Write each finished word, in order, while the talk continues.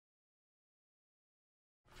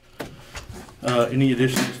Any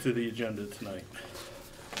additions to the agenda tonight?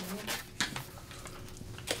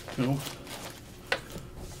 No?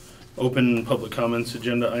 Open public comments,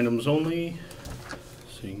 agenda items only.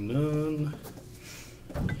 Seeing none.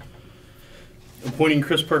 Appointing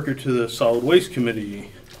Chris Parker to the Solid Waste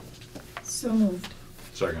Committee. So moved.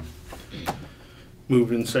 Second.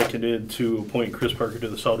 Moved and seconded to appoint Chris Parker to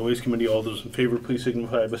the Solid Waste Committee. All those in favor, please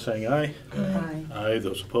signify by saying aye. Aye. Aye.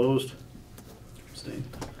 Those opposed? Abstain.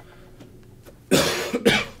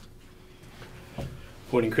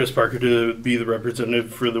 Appointing Chris Parker to be the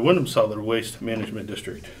representative for the Wyndham Solid Waste Management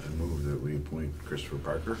District. I move that we appoint Christopher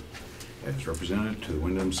Parker as representative to the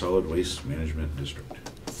Wyndham Solid Waste Management District.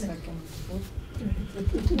 Second.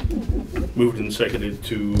 Moved and seconded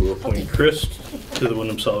to appoint Chris to the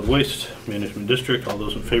Wyndham Solid Waste Management District. All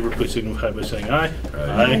those in favor, please signify by saying aye.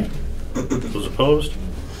 Aye. Those opposed?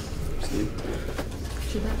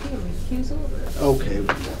 Should that be a recusal? Okay,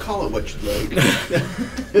 call it what you'd like.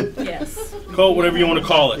 Yes. Call it whatever you want to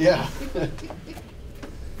call it. Yeah.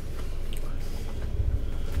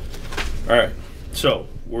 All right, so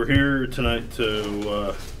we're here tonight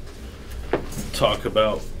to talk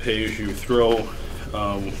about pay-as-you-throw.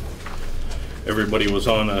 Everybody was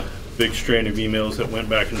on a big strain of emails that went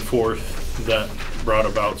back and forth that brought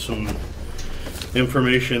about some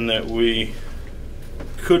information that we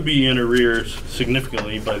could be in arrears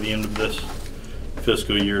significantly by the end of this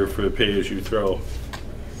fiscal year for pay-as-you-throw,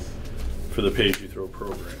 for the pay-as-you-throw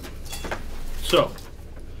program. So,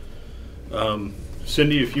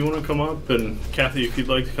 Cindy, if you want to come up, and Kathy, if you'd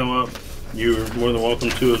like to come up, you're more than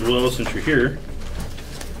welcome to as well since you're here.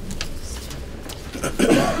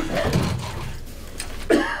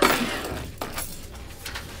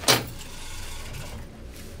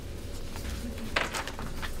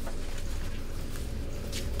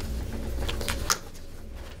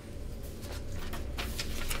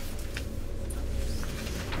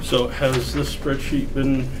 So has this spreadsheet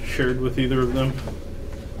been shared with either of them?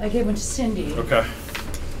 I gave one to Cindy. Okay,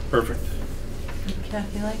 perfect. Would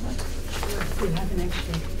Kathy like one? We have an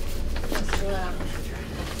extra.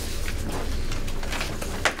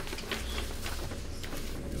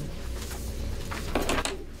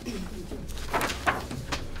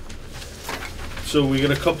 So we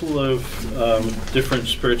got a couple of different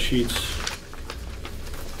spreadsheets.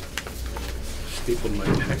 Stapled my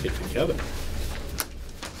packet together.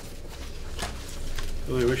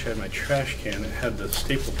 Really wish I had my trash can. It had the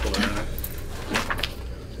staple puller in it.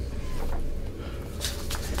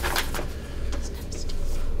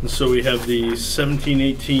 And so we have the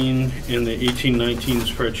 17-18 and the 18-19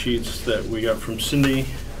 spreadsheets that we got from Cindy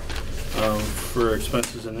for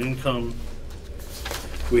expenses and income.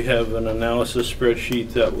 We have an analysis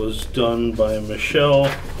spreadsheet that was done by Michelle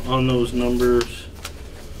on those numbers.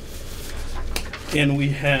 And we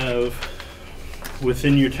have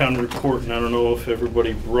within your town report, and I don't know if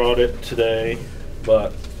everybody brought it today,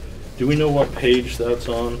 but do we know what page that's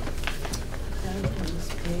on? That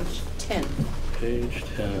is page 10. Page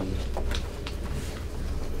 10.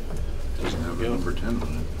 Doesn't have a number 10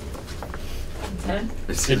 on it. 10?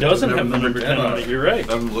 It doesn't have the number 10 on it, you're right.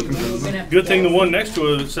 I'm looking for the Good thing the one next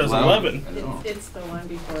to it says 11. It's the one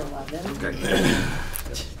before 11. Okay.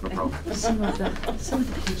 No problem. Some of the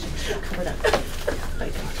pages are covered up by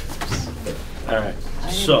documents. All right,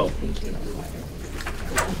 so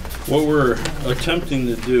what we're attempting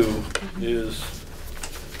to do is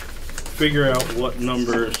figure out what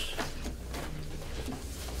numbers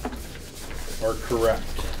are correct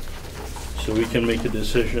so we can make a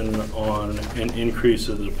decision on an increase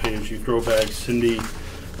of the pay-as-you-throw bags. Cindy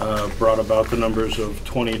brought about the numbers of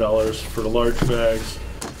 $20 for the large bags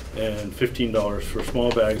and $15 for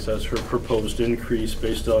small bags as her proposed increase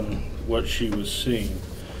based on what she was seeing.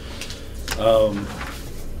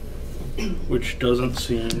 Which doesn't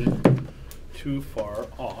seem too far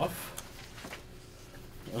off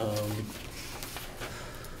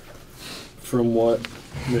from what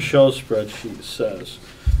Michelle's spreadsheet says.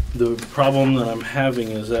 The problem that I'm having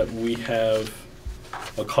is that we have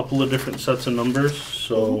a couple of different sets of numbers,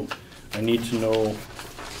 so I need to know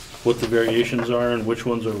what the variations are and which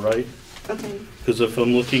ones are right. Okay. Because if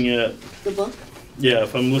I'm looking at The book? Yeah,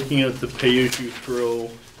 if I'm looking at the pay-as-you-throw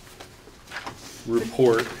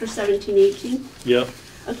report. For 17-18? Yep.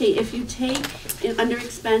 Okay, if you take, under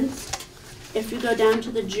expense, if you go down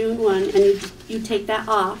to the June one and you take that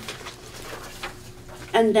off,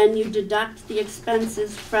 and then you deduct the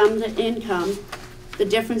expenses from the income, the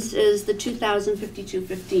difference is the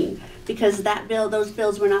 $2,052.15, because those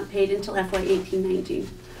bills were not paid until FY 18-19.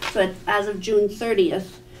 So as of June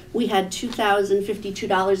 30th, we had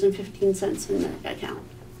 $2,052.15 in the account.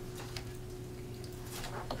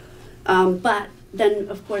 But then,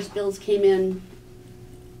 of course, bills came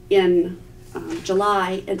in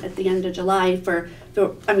July, at the end of July end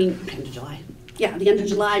of July. Yeah, the end of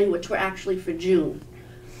July, which were actually for June.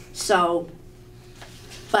 So,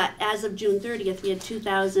 but as of June 30th, we had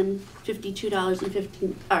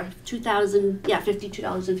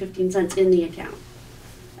 $52.15 in the account.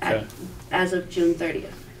 Okay. As of June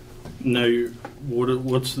 30th. Now,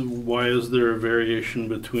 why is there a variation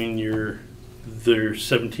between their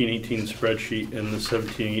 17-18 spreadsheet and the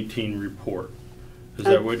 17-18 report? Is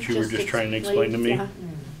that what you were just trying to explain to me? Yeah.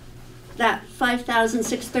 That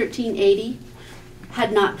 $5,613.80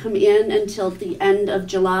 had not come in until the end of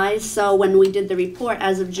July, so when we did the report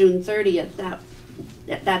as of June 30th,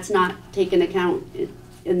 that's not taken account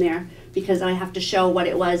in there, because I have to show what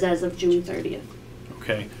it was as of June 30th.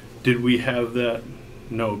 Okay. Did we have that?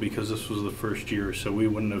 No, because this was the first year, so we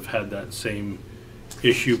wouldn't have had that same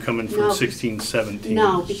issue coming from No. 16-17.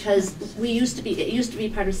 No, because it used to be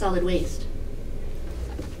part of solid waste.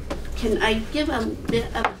 Can I give a bit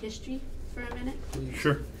of history for a minute?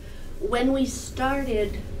 Sure. When we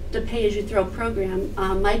started the pay-as-you-throw program,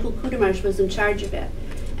 Michael Kudermarsh was in charge of it,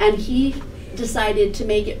 and he decided to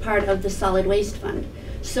make it part of the solid waste fund.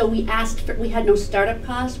 So we had no startup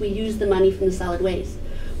costs, we used the money from the solid waste.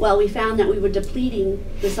 Well, we found that we were depleting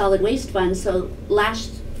the solid waste fund, so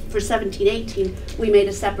for 17-18, we made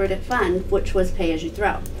a separate fund, which was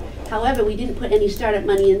pay-as-you-throw. However, we didn't put any startup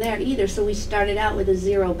money in there either, so we started out with a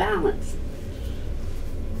zero balance.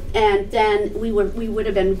 And then we would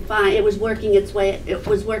have been fine. It was working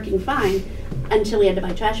fine until we had to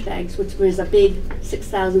buy trash bags, which was a big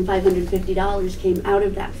 $6,550 came out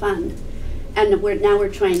of that fund. And now we're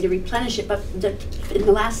trying to replenish it, but in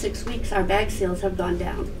the last 6 weeks, our bag sales have gone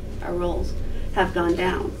down. Our rolls have gone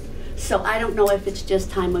down. So I don't know if it's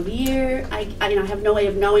just time of year. I have no way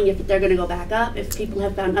of knowing if they're going to go back up, if people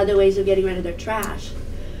have found other ways of getting rid of their trash.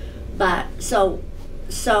 But so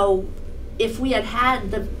if we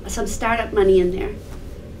had some startup money in there,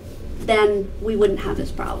 then we wouldn't have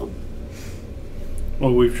this problem.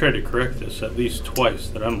 Well, we've tried to correct this at least twice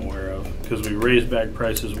that I'm aware of, because we raised bag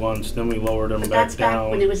prices once, then we lowered them But back that's down.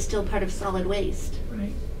 back when it was still part of solid waste.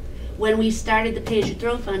 Right. When we started the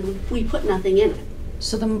pay-as-you-throw fund, we put nothing in it.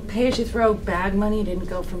 So the pay-as-you-throw bag money didn't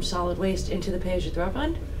go from solid waste into the pay-as-you-throw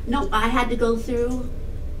fund? No, I had to go through,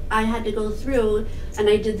 and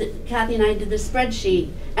Kathy and I did the spreadsheet,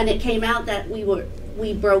 and it came out that we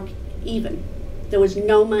broke even. There was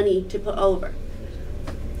no money to put over.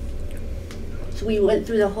 So we went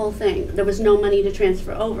through the whole thing. There was no money to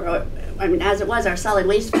transfer over. As it was, our solid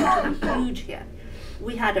waste fund took a huge hit.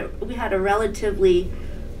 We had a relatively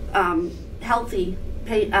healthy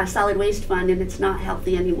solid waste fund, and it's not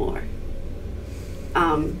healthy anymore.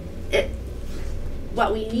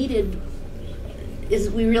 What we needed is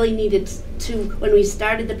we really needed to, when we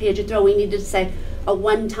started the pay-as-you-throw, we needed to say a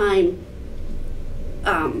one-time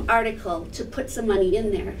article to put some money in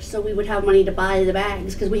there, so we would have money to buy the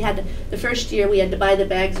bags, because the first year we had to buy the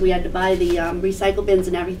bags, we had to buy the recycle bins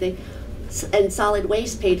and everything, and solid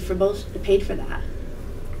waste paid for that.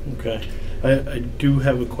 Okay. I do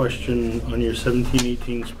have a question on your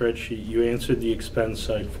 17-18 spreadsheet. You answered the expense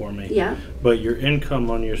side for me. Yeah. But your income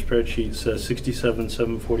on your spreadsheet says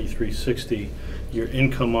 $67,743.60. Your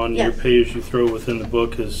income on your Yes. pay-as-you-throw within the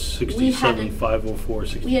book is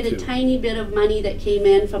 $67,504.62. We had a tiny bit of money that came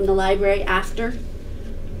in from the library after,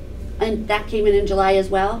 and that came in July as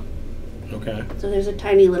well. Okay. So there's a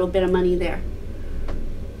tiny little bit of money there.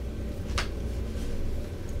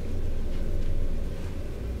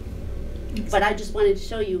 But I just wanted to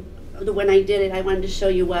show you, when I did it, I wanted to show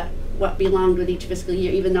you what belonged with each fiscal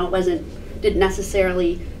year, even though it didn't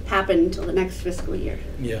necessarily happen until the next fiscal year.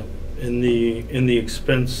 Yeah. In the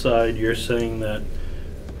expense side, you're saying that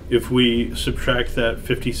if we subtract that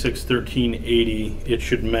 $56,1380, it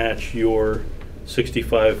should match your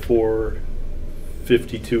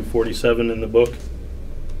 $65,452.47 in the book,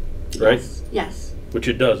 right? Yes. Yes. Which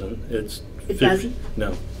it doesn't. It doesn't?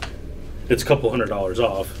 No. It's a couple $100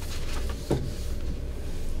 off.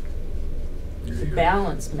 The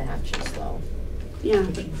balance matches though. Yeah.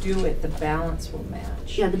 If you do it, the balance will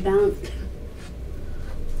match. Yeah, the balance.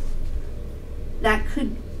 That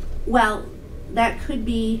could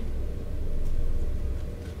be.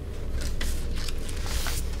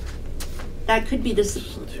 That could be this.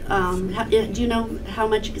 Do you know how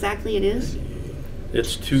much exactly it is?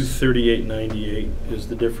 It's $238.98 is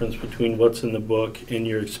the difference between what's in the book and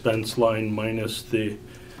your expense line minus the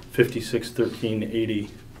 $56,1380.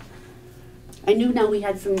 I knew now we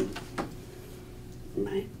had some.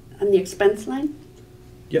 On the expense line.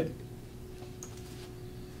 Yep.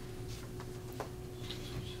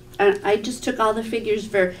 I just took all the figures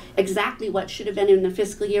for exactly what should have been in the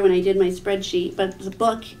fiscal year when I did my spreadsheet, but the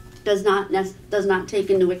book does not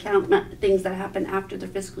take into account things that happen after the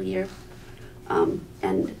fiscal year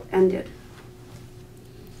ended.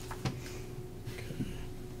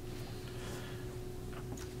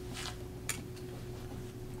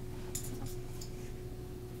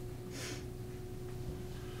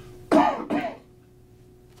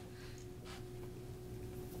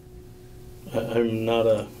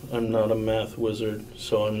 I'm not a math wizard,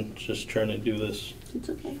 so I'm just trying to do this It's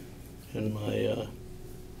okay. in my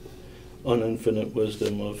uninfinite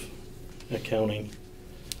wisdom of accounting.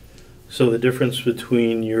 So the difference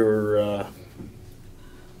between your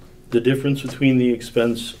the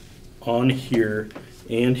expense on here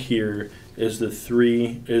and here is the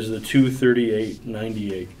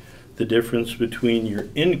 238.98. The difference between your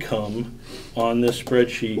income on this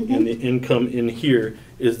spreadsheet and the income in here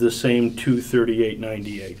is the same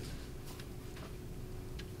 238.98.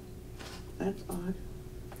 That's odd.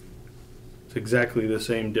 It's exactly the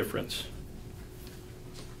same difference.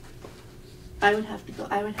 I would have to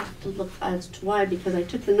look as to why, because I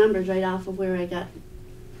took the numbers right off of where I got.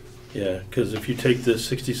 Yeah, because if you take the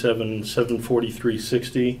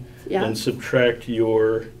 67,743.60 Yeah. and subtract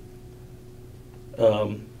your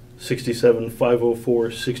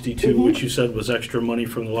 67,504.62, which you said was extra money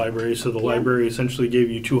from the library, so the library essentially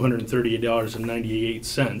gave you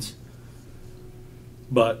 $238.98.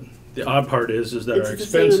 But the odd part is that It's our the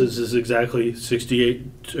expenses is exactly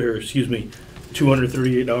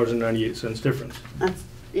 $238.98 difference.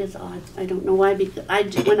 It's odd. I don't know why, because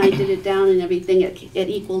when I did it down and everything, it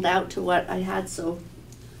equaled out to what I had, so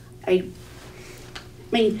I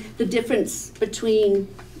mean, the difference between,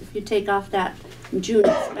 if you take off that June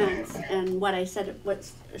expense and what I said,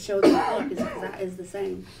 what's showed in the book is the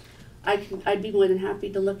same. I'd be more than happy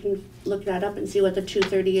to look that up and see what the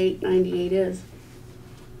 238.98 is,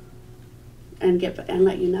 and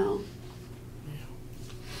let you know.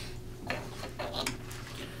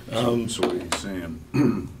 So what are you saying,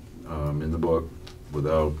 in the book,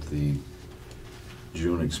 without the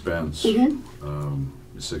June expense, is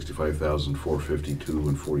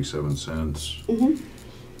 $65,452.47.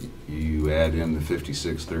 You add in the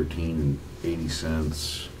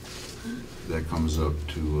 $56.13.80, that comes up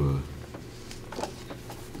to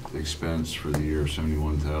expense for the year of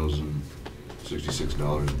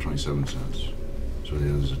 $71,066.27. So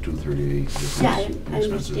there's a $238 difference. Yeah, in I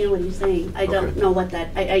expenses. understand what you're saying. I don't Okay. know what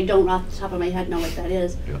that, I don't off the top of my head know what that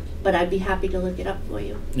is, Yeah. but I'd be happy to look it up for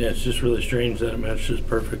you. Yeah, it's just really strange that it matches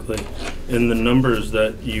perfectly. And the numbers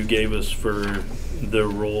that you gave us for the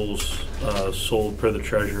rolls sold per the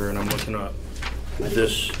treasurer, and I'm looking at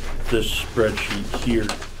this spreadsheet here,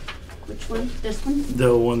 Which one? This one?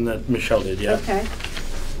 the one that Michelle did, yeah. Okay.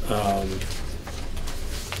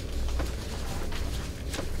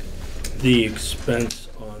 The expense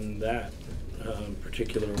on that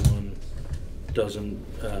particular one doesn't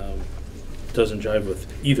jive with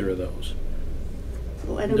either of those.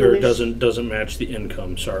 Well, I don't know Or where doesn't match the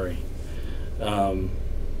income. Sorry.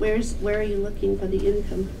 where are you looking for the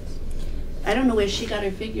income? I don't know where she got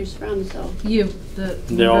her figures from, so. They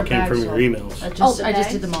They all came from your emails. I Oh, the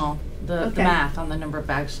just did bags? them all. The Okay. math on the number of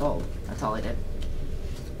bags sold. That's all I did.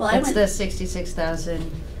 Well, That's the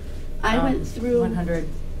 66,000. I went through.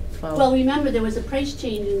 112. Well, remember, there was a price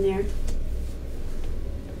change in there.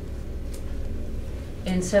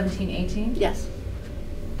 In 1718, Yes.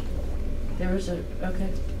 there was okay.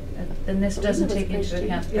 Then this I doesn't believe take it was into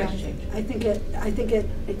account the Yeah, price change. I think it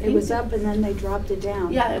was up and then they dropped it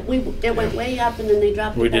down. Yeah, it went way up and then they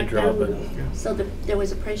dropped We it did back drop down. it. So there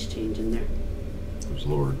was a price change in there. It was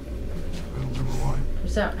lowered. I don't remember why.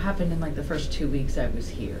 Because that happened in like the first 2 weeks I was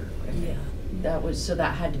here. Yeah. That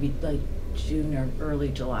had to be like June or early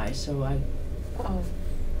July. So I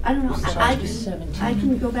I don't know. So I it was 17. I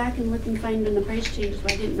can go back and look and find when the price changes,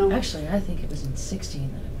 but I didn't know. Actually, I think it was in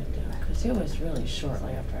 16 that it went down because it was really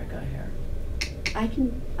shortly after I got here. I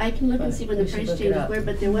can look and But see when the we should price look it changes up. were,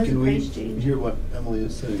 but there was a Can we price change. hear what Emily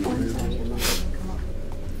is saying? Oh, I'm sorry, Emma.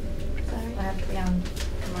 I have to be on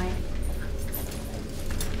my.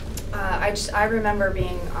 I remember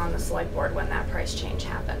being on the select board when that price change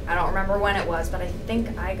happened. I don't remember when it was, but I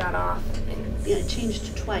think I got off in. Yeah, it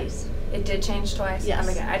changed twice. It did change twice?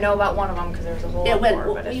 Yes. I know about one of them because there was a whole It lot went,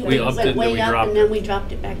 more, but we if We went upped it and then way we up dropped and then it. we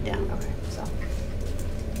dropped it back down. Okay, so.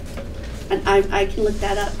 And I can look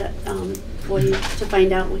that up for you to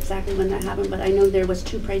find out exactly when that happened, but I know there was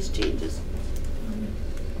 2 price changes.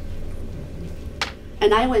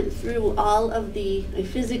 And I went through I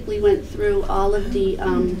physically went through all of the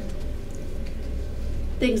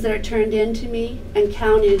things that are turned in to me and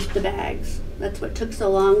counted the bags. That's what took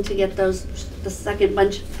so long to get the second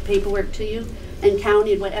bunch of paperwork to you, and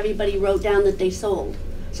counted what everybody wrote down that they sold.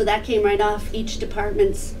 So that came right off each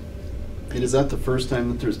department's. And is that the first time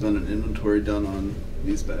that there's been an inventory done on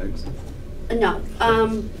these bags? No,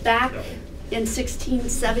 back in 16,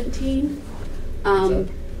 17,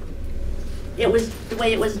 it was, the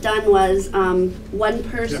way it was done was, one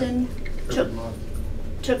person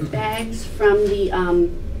took bags from the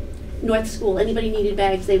North School. Anybody needed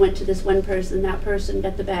bags, they went to this one person. That person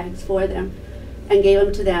got the bags for them and gave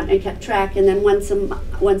them to them and kept track. And then once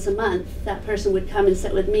a month, that person would come and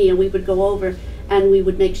sit with me, and we would go over and we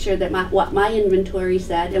would make sure that what my inventory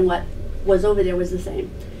said and what was over there was the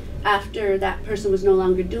same. After that person was no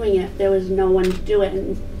longer doing it, there was no one to do it,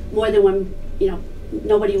 and more than one,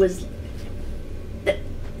 nobody was.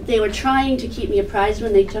 They were trying to keep me apprised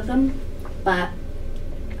when they took them, but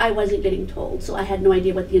I wasn't getting told, so I had no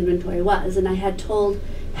idea what the inventory was. And I had told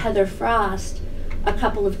Heather Frost a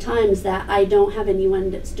couple of times that I don't have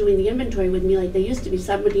anyone that's doing the inventory with me like they used to be.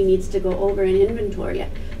 Somebody needs to go over and inventory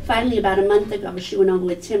it. Finally, about a month ago, she went over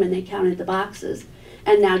with Tim and they counted the boxes.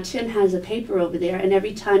 And now Tim has a paper over there, and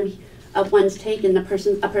every time one's taken, a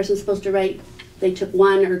person's supposed to write they took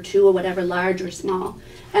 1 or 2 or whatever, large or small.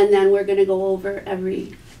 And then we're going to go over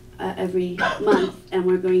every month, and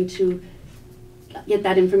we're going to get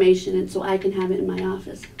that information, and so I can have it in my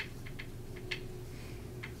office.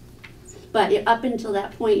 But up until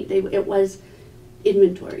that point, it was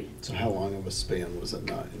inventory. So how long of a span was it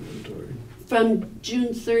not inventory? From June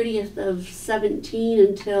 30th of 17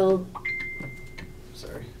 until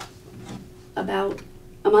about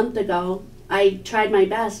a month ago. I tried my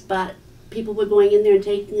best, but people were going in there and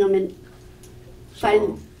taking them and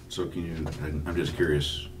So can you, I'm just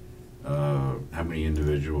curious, how many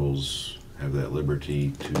individuals have that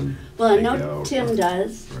liberty to Well, I take know out, Tim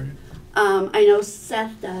does. Right. I know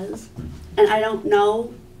Seth does, and I don't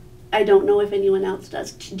know if anyone else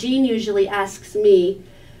does. Jean usually asks me,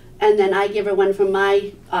 and then I give her one from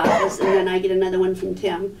my office, and then I get another one from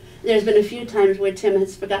Tim. There's been a few times where Tim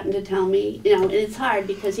has forgotten to tell me, and it's hard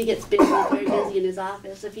because he gets busy, very busy in his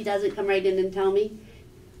office. If he doesn't come right in and tell me,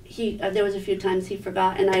 there was a few times he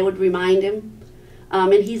forgot, and I would remind him.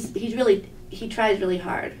 And he tries really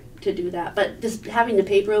hard to do that. But just having the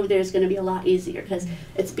paper over there is going to be a lot easier because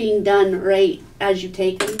it's being done right as you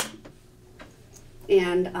take them.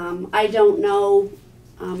 And I don't know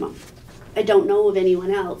of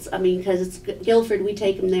anyone else. I mean, because it's Guilford, we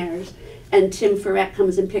take them theirs, and Tim Ferret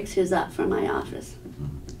comes and picks his up from my office.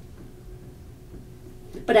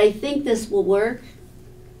 But I think this will work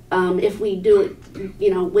if we do it,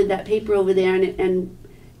 with that paper over there,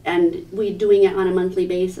 and we doing it on a monthly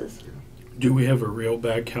basis. Do we have a real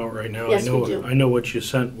bag count right now? Yes, we do. I know what you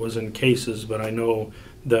sent was in cases, but I know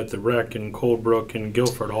that the Rec and Coldbrook and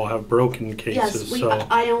Guilford all have broken cases. Yes,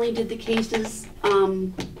 I only did the cases,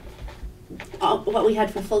 what we had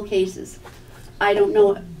for full cases. I don't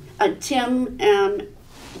know. Tim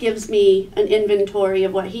gives me an inventory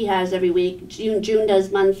of what he has every week. June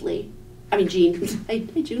does monthly. I mean,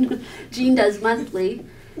 Jean does monthly.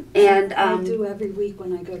 And I do every week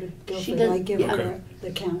when I go to Guilford. I give her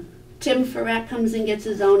the count. Tim Ferret comes and gets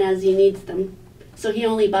his own as he needs them. So he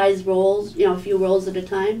only buys rolls, a few rolls at a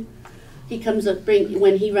time. He comes up,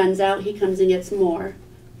 when he runs out, he comes and gets more.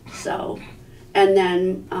 So, and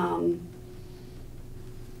then,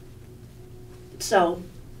 so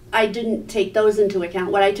I didn't take those into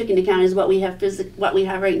account. What I took into account is what we have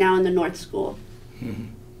right now in the North School. Mm-hmm.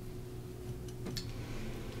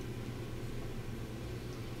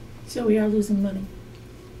 So we are losing money.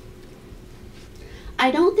 I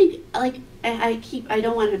don't think, I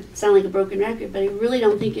don't want to sound like a broken record, but I really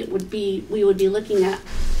don't think we would be looking at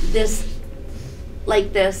this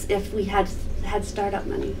like this if we had startup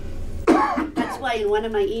money. That's why in one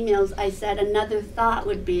of my emails I said another thought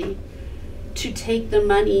would be to take the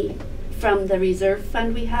money from the reserve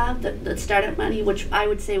fund we have, the startup money, which I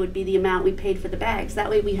would say would be the amount we paid for the bags. That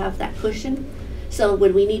way we have that cushion. So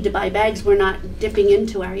when we need to buy bags, we're not dipping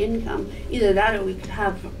into our income. Either that or we could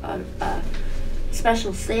have a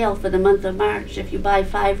special sale for the month of March. If you buy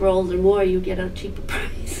 5 rolls or more, you get a cheaper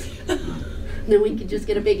price. And then we could just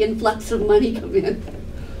get a big influx of money come in.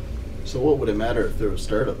 So what would it matter if there was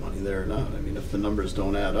startup money there or not? I mean, if the numbers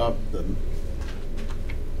don't add up, then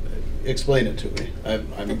explain it to me.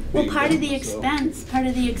 Well, part of the expense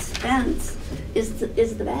is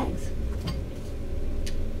the bags.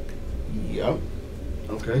 Yep.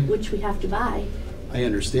 Okay. Which we have to buy. I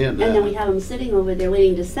understand that. And then we have them sitting over there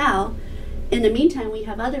waiting to sell. In the meantime, we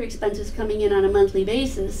have other expenses coming in on a monthly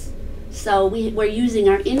basis, so we're using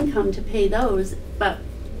our income to pay those, but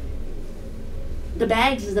the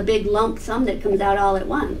bags is a big lump sum that comes out all at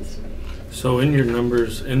once. So in your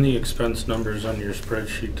numbers, in the expense numbers on your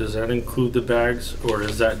spreadsheet, does that include the bags, or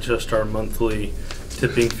is that just our monthly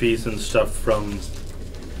tipping fees and stuff from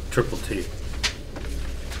Triple T?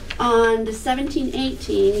 On the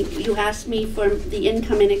 17-18, you asked me for the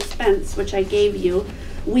income and expense, which I gave you.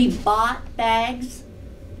 We bought bags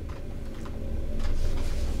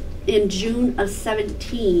in June of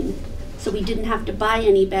 17, so we didn't have to buy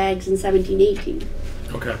any bags in 17-18.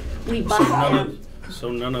 Okay. We bought them. So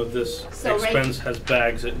none of this So right- expense has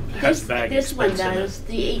bags, it has bag This one expense in it. does,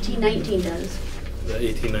 the 18-19 does. The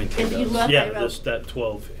 1819 If you does. look, I Yeah, wrote- this, that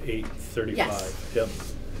 12,835, Yes. yep.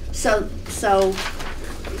 So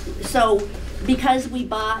because we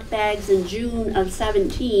bought bags in June of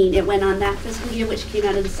 17, it went on that fiscal year, which came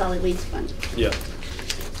out of the solid waste fund. Yeah.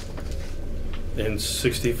 And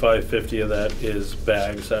 6550 of that is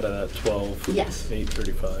bags out of that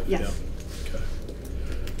 12,835. Yes. Yeah. Okay.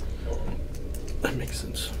 That makes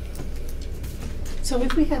sense. So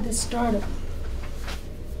if we had this startup,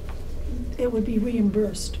 it would be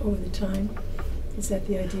reimbursed over the time? Is that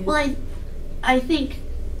the idea? Well, I think,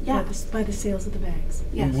 yeah, By the sales of the bags?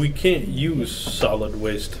 yes. We can't use solid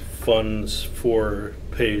waste funds for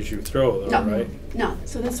pay-as-you-throw though, No. right? No,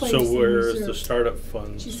 So that's why you're So saying where is the reserve. startup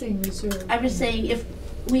funds? She's saying reserve. I was saying if,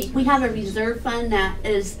 we have a reserve fund that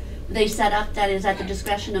is, they set up that is at the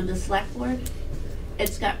discretion of the select board.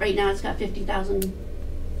 It's got, right now it's got $50,000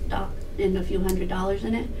 and a few $100s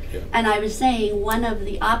in it. Yeah. And I was saying, one of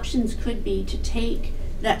the options could be to take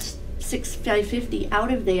that 6,550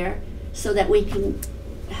 out of there so that we can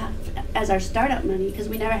have as our startup money, because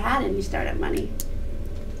we never had any startup money.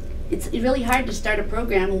 It's really hard to start a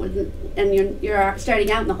program with, and you're starting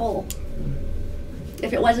out in the hole.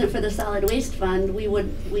 If it wasn't for the solid waste fund, we would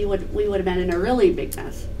have been in a really big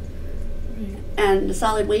mess. Right. And the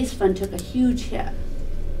solid waste fund took a huge hit.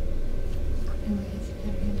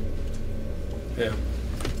 Yeah.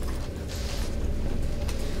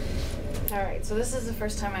 All right, so this is the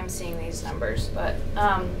first time I'm seeing these numbers, but,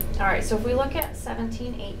 all right, so if we look at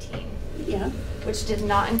 17-18, Yeah, which did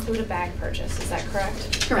not include a bag purchase, is that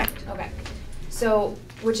correct? correct. Okay, so,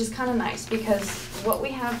 which is kind of nice, because what we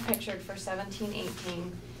have pictured for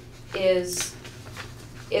 17-18 is,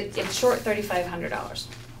 it's short $3,500.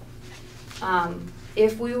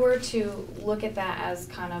 If we were to look at that as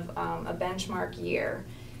kind of a benchmark year,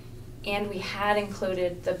 and we had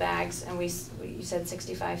included the bags, and you said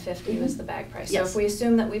 65.50 was the bag price. So Yes. if we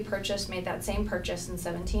assume that we made that same purchase in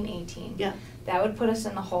 17-18, Yeah. that would put us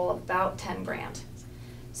in the hole of about 10 grand.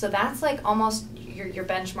 So that's like almost your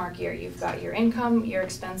benchmark year. You've got your income, your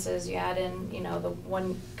expenses, you add in, you know, the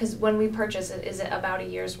one, because when we purchase it, is it about a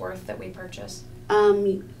year's worth that we purchase?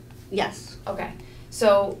 Yes. Okay,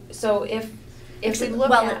 so if we look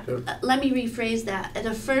Well, at. let me rephrase that.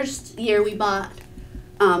 The first year we bought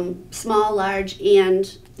small, large,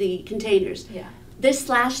 and the containers. Yeah. This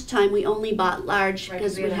last time we only bought large Right,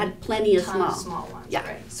 because we a had plenty of ton small. small ones, Yeah.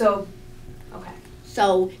 right? So, okay,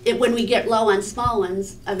 So when we get low on small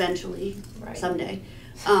ones, eventually, Right. someday.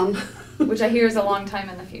 which I hear is a long time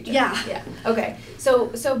in the future. Yeah. Yeah, okay,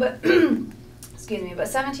 but, excuse me, but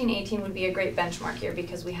 17-18 would be a great benchmark year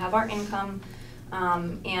because we have our income,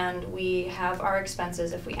 and we have our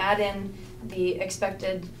expenses. If we add in the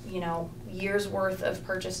expected, you know, year's worth of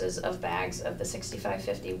purchases of bags of the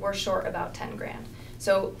 65.50, we're short about 10 grand.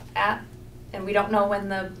 So and we don't know when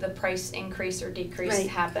the price increase or decrease Right.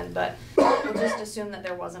 happened, but we'll just assume that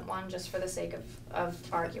there wasn't one just for the sake of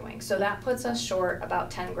arguing. So that puts us short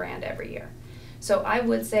about 10 grand every year. So I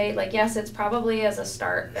would say, like, yes, it's probably as a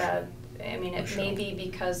start, I mean, it may be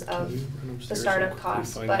because of the startup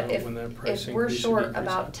costs, but if we're short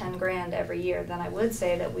about 10 grand every year, then I would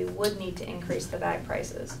say that we would need to increase the bag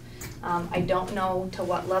prices. I don't know to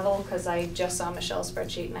what level, because I just saw Michelle's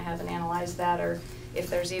spreadsheet and I haven't analyzed that, or if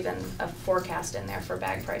there's even a forecast in there for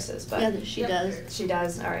bag prices, but. Yeah, she does. She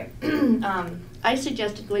does, all right. I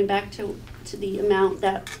suggested going back to the amount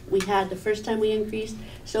that we had the first time we increased,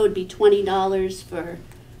 so it'd be $20 for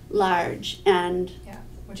large and, Yeah,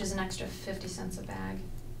 which is an extra 50 cents a bag,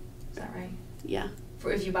 is that right? yeah,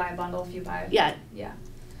 For if you buy a bundle, if you buy. yeah, Yeah,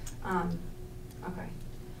 okay.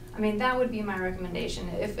 I mean, that would be my recommendation.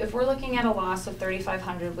 If we're looking at a loss of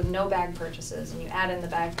 3,500 with no bag purchases, and you add in the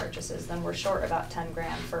bag purchases, then we're short about 10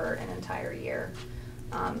 grand for an entire year.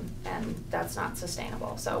 And that's not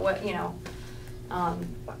sustainable. So what, you know,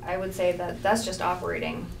 I would say that that's just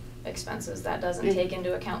operating expenses. That doesn't take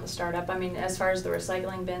into account the startup. I mean, as far as the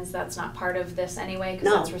recycling bins, that's not part of this anyway, because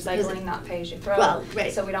No, that's recycling, not pay as you throw. Well,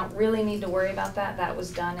 right. So we don't really need to worry about that. That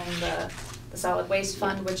was done in the solid waste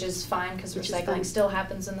fund, which is fine, because Which is recycling fine. still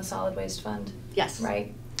happens in the solid waste fund. Yes.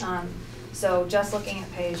 right? So just looking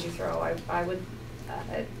at pay as you throw, I would,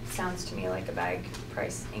 it sounds to me like a bag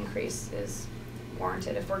price increase is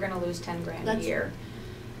warranted if we're gonna lose 10 grand a That's- year.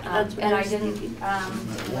 that's what And I I was didn't, thinking.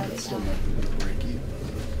 write it down.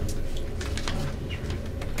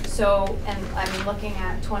 So, and I mean, looking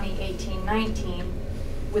at 2018-19,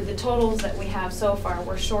 with the totals that we have so far,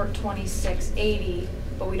 we're short 2680,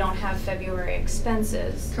 but we don't have February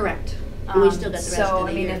expenses. Correct. And we still got the rest So, of I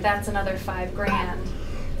the mean, year. if that's another 5 grand,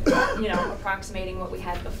 you know, approximating what we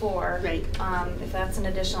had before. Right. If that's an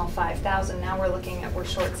additional 5,000, now we're looking at, we're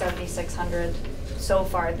short 7,600 so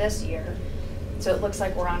far this year. So it looks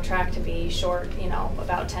like we're on track to be short, you know,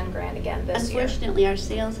 about 10 grand again this year. Unfortunately, our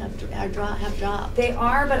sales have dropped. They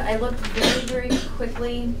are, but I looked very, very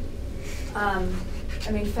quickly. I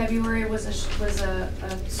mean, February was a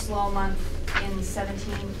slow month in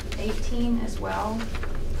 17-18 as well.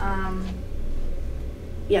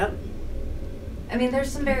 Yep. I mean,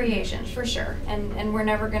 there's some variation for sure, and we're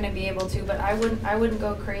never going to be able to. But I wouldn't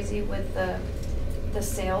go crazy with the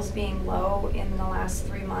sales being low in the last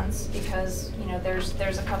 3 months, because you know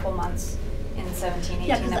there's a couple months in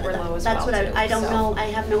 17-18 that were low as well. That's what too, I don't so. know. I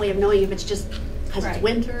have no way of knowing if it's just because Right. it's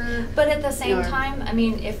winter. But at the same Or- time, I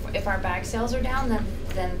mean, if our bag sales are down,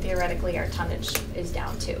 then theoretically our tonnage is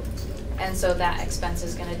down too. And so that expense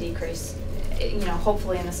is gonna decrease, you know,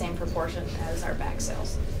 hopefully in the same proportion as our bag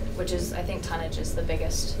sales, which is, I think tonnage is the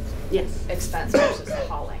biggest Yes. expense versus the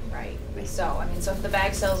hauling, right? Right. So, I mean, so if the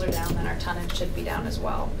bag sales are down, then our tonnage should be down as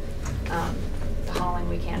well. The hauling,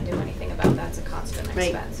 we can't do anything about, that's a constant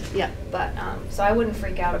Right. expense. Yeah. But, so I wouldn't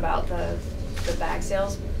freak out about the bag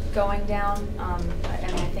sales going down. I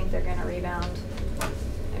mean, I think they're gonna rebound.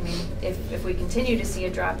 I mean, if we continue to see a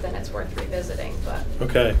drop, then it's worth revisiting, but.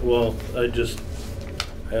 Okay, well, I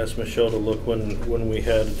asked Michelle to look when we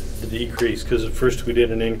had the decrease, because at first we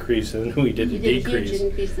did an increase and then we did a You did a decrease. huge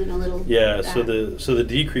increase in a little. Yeah, so back. the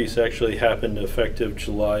decrease actually happened effective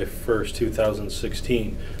July 1st,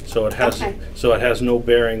 2016. So it has Okay. no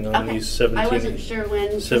bearing on Okay. these 17. I wasn't sure when,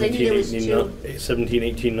 because I knew 17, there was 18, two. 17,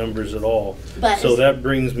 18 numbers at all. But So is- that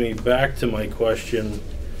brings me back to my question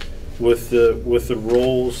with the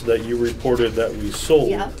rolls that you reported that we sold.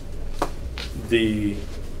 Yeah. These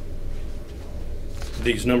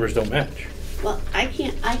numbers don't match. Well, I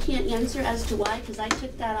can't answer as to why, because I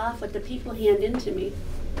took that off what the people hand in to me.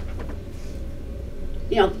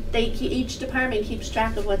 You know, each department keeps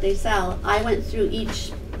track of what they sell. I went through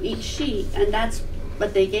each sheet, and that's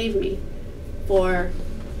what they gave me for.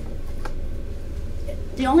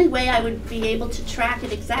 The only way I would be able to track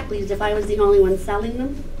it exactly is if I was the only one selling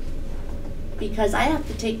them. Because I have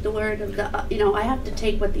to take the word of I have to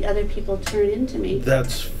take what the other people turn into me.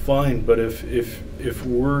 That's fine, but if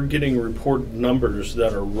we're getting reported numbers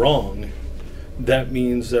that are wrong, that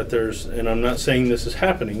means that there's, and I'm not saying this is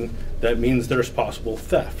happening, that means there's possible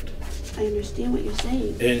theft. I understand what you're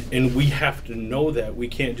saying. And we have to know that. We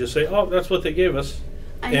can't just say, oh, that's what they gave us,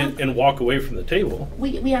 I know. and walk away from the table.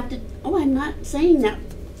 We have to, I'm not saying that,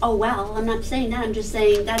 I'm not saying that, I'm just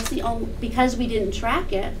saying that's the only, because we didn't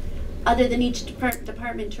track it, other than each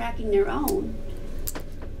department tracking their own,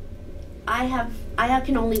 I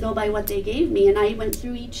can only go by what they gave me, and I went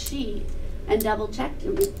through each sheet and double checked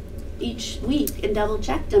them each week and double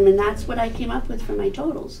checked them, and that's what I came up with for my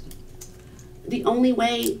totals. The only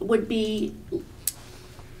way would be,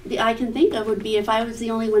 I can think of would be if I was the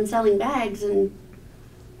only one selling bags, and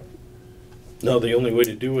No, the only way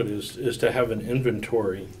to do it is to have an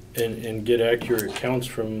inventory and get accurate counts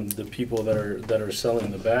from the people that are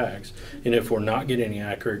selling the bags. And if we're not getting any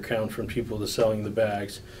accurate count from people that are selling the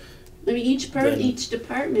bags, I mean, each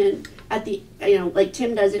department at the, like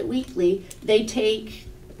Tim does it weekly, they take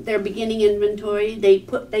their beginning inventory, they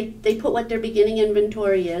put what their beginning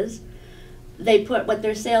inventory is, they put what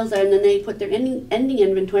their sales are, and then they put their ending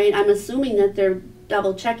inventory. And I'm assuming that they're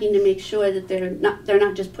double checking to make sure that they're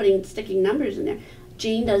not just sticking numbers in there.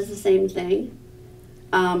 Jean does the same thing.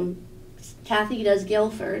 Kathy does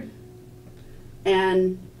Guilford,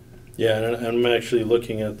 and yeah, and I'm actually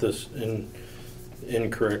looking at this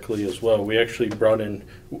incorrectly as well. We actually brought in,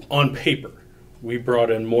 on paper, we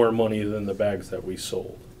brought in more money than the bags that we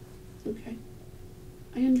sold. okay,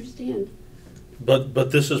 I understand.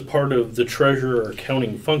 But this is part of the treasurer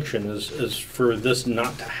accounting function is for this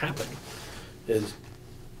not to happen. Is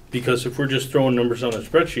because if we're just throwing numbers on a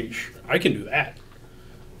spreadsheet, I can do that.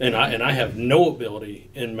 And I have no ability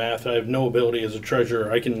in math. I have no ability as a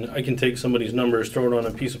treasurer. I can take somebody's numbers, throw it on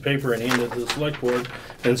a piece of paper, and hand it to the select board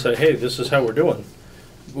and say, hey, this is how we're doing.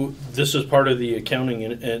 This is part of the accounting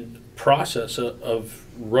and process of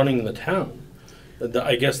running the town.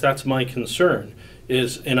 I guess that's my concern.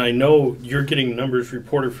 is, and I know you're getting numbers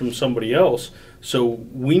reported from somebody else, so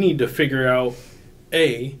we need to figure out,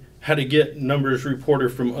 A, how to get numbers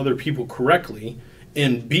reported from other people correctly,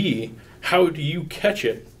 and B, how do you catch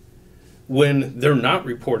it when they're not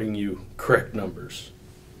reporting you correct numbers?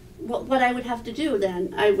 Well, what I would have to do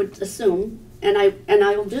then, I would assume, and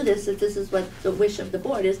I will do this if this is what the wish of the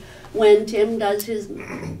board is, when Tim does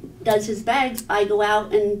his bags, I go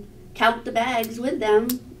out and count the bags with them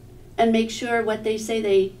and make sure what they say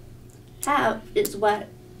they have is what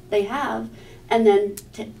they have, and then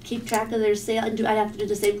keep track of their sale. And I'd have to do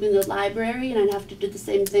the same thing with the library, and I'd have to do the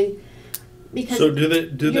same thing because So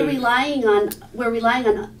we're relying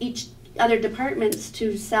on each other departments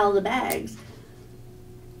to sell the bags.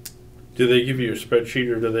 Do they give you a spreadsheet,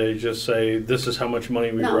 or do they just say, this is how much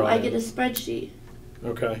money we brought No, I in? get a spreadsheet.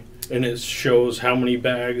 Okay, and it shows how many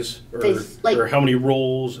bags, or, Like, or how many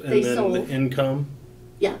rolls, and they then sold. the income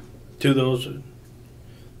Yeah. to those?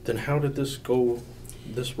 Then how did this go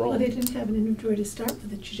this wrong? Well, they didn't have an inventory to start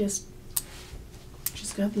with, you just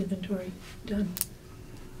got the inventory done.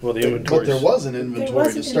 Well, the But inventory. there was an There inventory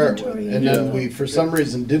was to an start with, inventory, and yeah. then we, for some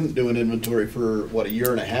reason, didn't do an inventory for, what, a year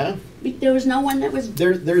and a half? There was no one that was,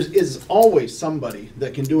 There is always somebody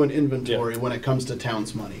that can do an inventory when it comes to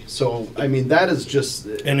town's money. So, I mean, that is just,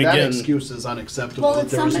 And that again- excuse is unacceptable, Well, that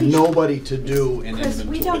if there was somebody- nobody to do an Chris,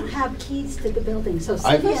 inventory. we don't have keys to the building, so I'm,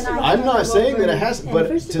 Cindy and I. I'm can't not go saying that over it has, and- but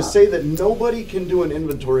First of to all- say that nobody can do an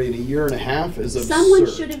inventory in a year and a half is absurd. someone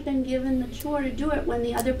should have been given the chore to do it when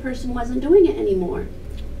the other person wasn't doing it anymore.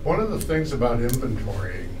 One of the things about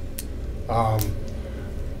inventorying,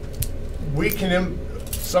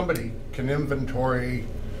 somebody can inventory,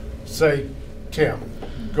 say, Tim,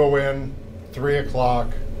 go in 3 o'clock,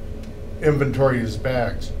 inventory his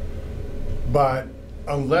bags. But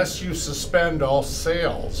unless you suspend all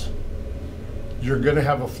sales, you're gonna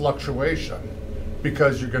have a fluctuation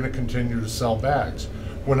because you're gonna continue to sell bags.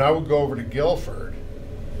 When I would go over to Guilford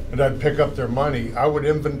and I'd pick up their money, I would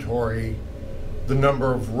inventory the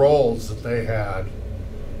number of rolls that they had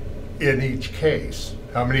in each case,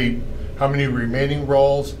 how many remaining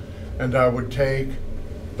rolls, and I would take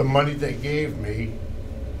the money they gave me,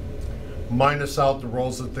 minus out the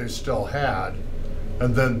rolls that they still had,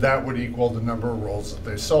 and then that would equal the number of rolls that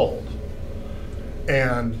they sold.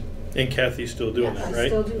 And Kathy's still doing that, I right?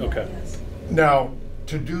 still do that, Okay. yes. now,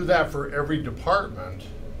 to do that for every department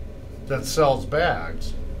that sells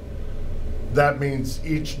bags, that means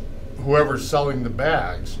whoever's selling the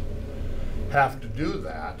bags have to do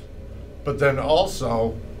that. But then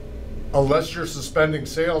also, unless you're suspending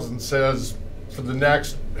sales and says for the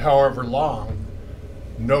next however long,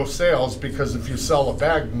 no sales, because if you sell a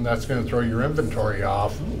bag, then that's gonna throw your inventory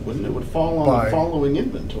off. Wouldn't it would fall on By- the following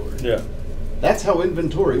inventory? Yeah, That's how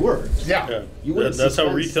inventory works. Yeah, yeah. You wouldn't That's how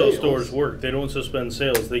suspend retail sales. stores work. They don't suspend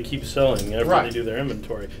sales, they keep selling after Right. they do their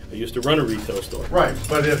inventory. I used to run a retail store. right,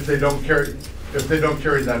 but if they don't carry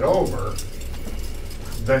that over,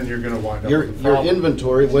 then you're gonna wind up Your, with a your problem.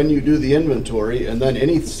 inventory, when you do the inventory, and then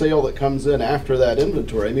any sale that comes in after that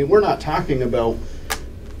inventory, I mean, we're not talking about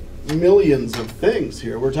millions of things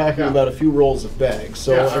here, we're talking Yeah. about a few rolls of bags,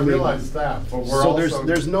 so Yeah, I I mean. realize that, but we're So also.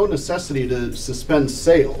 there's no necessity to suspend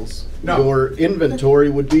sales. No. Your inventory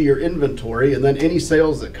would be your inventory, and then any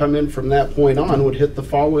sales that come in from that point on would hit the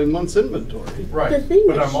following month's inventory. The Right, thing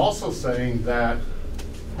but is- I'm also saying that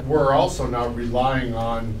we're also not relying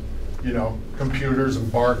on, computers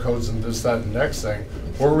and barcodes and this, that, and the next thing.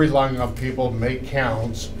 We're relying on people to make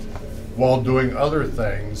counts while doing other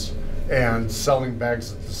things and selling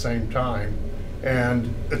bags at the same time,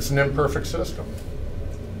 and it's an imperfect system.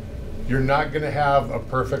 You're not gonna have a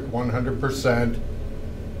perfect 100%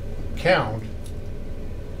 count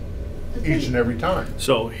each and every time.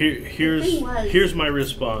 So here's thing was- here's my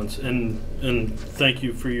response, and thank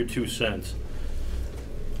you for your 2 cents.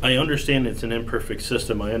 I understand it's an imperfect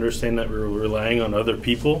system. I understand that we're relying on other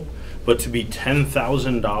people, but to be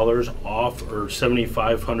 $10,000 off or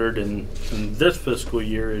 $7,500 in this fiscal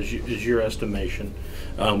year is your estimation,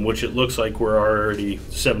 which it looks like we're already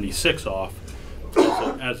 76 off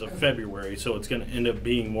as of February. So it's going to end up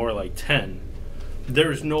being more like 10.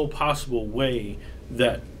 There's no possible way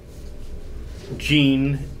that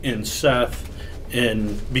Gene and Seth,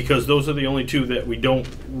 and because those are the only 2 that we don't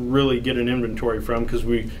really get an inventory from,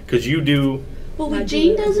 because you do, Well, I do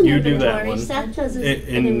Jane that. does an You do that inventory, one. Seth does an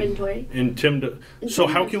and inventory. and Tim do, And so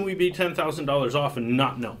Tim how does- can we be $10,000 off and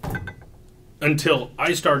not know until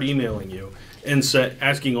I start emailing you and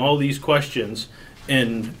asking all these questions,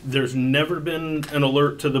 and there's never been an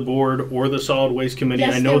alert to the board or the solid waste committee.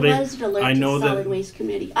 Yes, I know there was an alert I to know the solid that. waste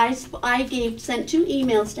committee. I sent 2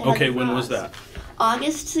 emails to Heather Okay, when was Frost. that?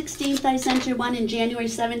 August 16th, I sent her one, and January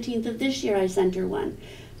 17th of this year, I sent her one.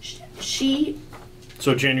 She,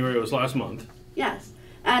 So January was last month. yes,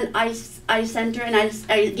 and I sent her, and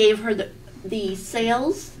I gave her the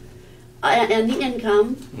sales and the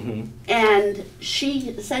income, and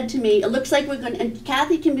she said to me, it looks like we're going to, and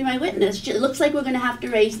Kathy can be my witness, it looks like we're going to have to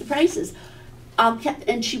raise the prices.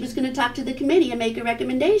 And she was going to talk to the committee and make a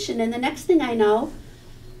recommendation, and the next thing I know,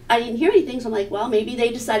 I didn't hear anything, so I'm like, well, maybe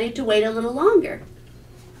they decided to wait a little longer.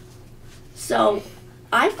 So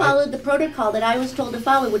I followed the protocol that I was told to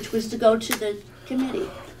follow, which was to go to the committee.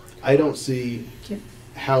 I don't see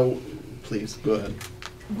how, please, go ahead.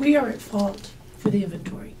 We are at fault for the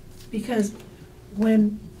inventory, because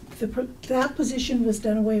when that position was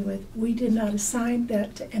done away with, we did not assign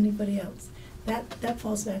that to anybody else. That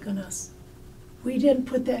falls back on us. We didn't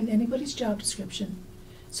put that in anybody's job description,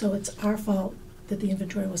 so it's our fault that the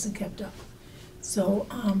inventory wasn't kept up. So,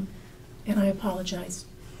 and I apologize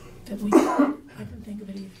that I didn't think of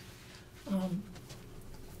it either.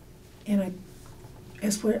 And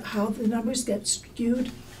as for how the numbers get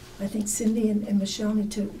skewed, I think Cindy and Michelle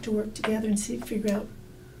need to work together and figure out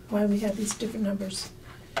why we have these different numbers.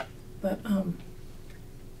 But,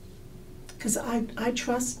 because I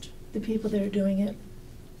trust the people that are doing it,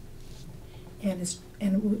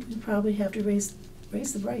 and we probably have to raise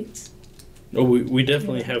the rates. No, we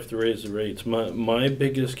definitely have to raise the rates. My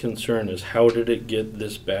biggest concern is how did it get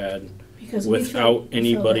this bad Because without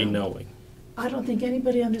anybody down. knowing? I don't think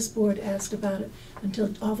anybody on this board asked about it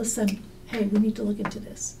until all of a sudden, hey, we need to look into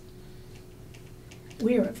this.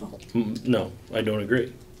 We are at fault. No, I don't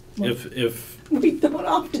agree. Well, If we don't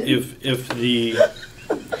often. if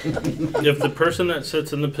the person that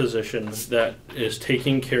sits in the position that is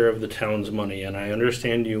taking care of the town's money, and I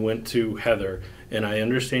understand you went to Heather, and I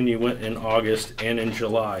understand you went in August and in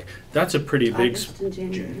July, that's a pretty big. August and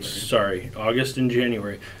January. Sorry, August and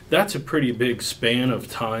January. That's a pretty big span of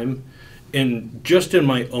time, and just in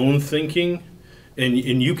my own thinking, and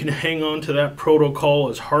you can hang on to that protocol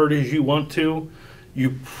as hard as you want to.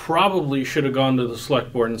 You probably should have gone to the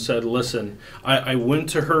select board and said, listen, I went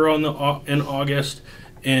to her in August,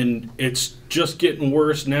 and it's just getting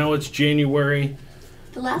worse. Now it's January.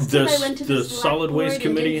 The last time I went to the solid select waste board and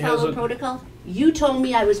committee did follow hasn't. protocol, you told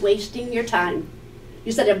me I was wasting your time.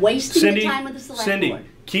 You said I'm wasting your time with the select Cindy, board.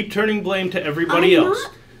 keep turning blame to everybody I'm else.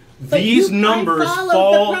 not, but These I numbers followed the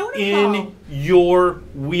fall protocol. in your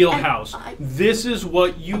wheelhouse. And This is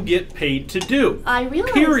what you get paid to do. I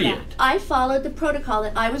realize Period. that. I followed the protocol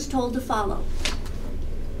that I was told to follow.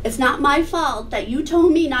 It's not my fault that you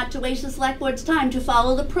told me not to waste the select board's time to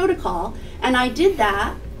follow the protocol, and I did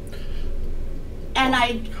that. And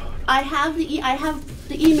I have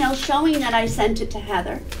the email showing that I sent it to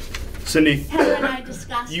Heather. Cindy, Heather and I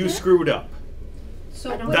discussed you it. screwed up.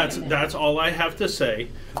 So That's all I have to say.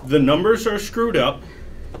 The numbers are screwed up.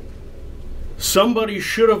 Somebody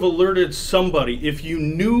should have alerted somebody. If you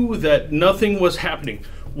knew that nothing was happening,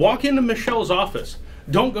 walk into Michelle's office.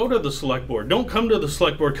 Don't go to the select board. Don't come to the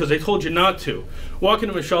select board because they told you not to. Walk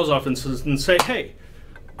into Michelle's office and say, hey,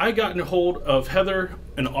 I got in hold of Heather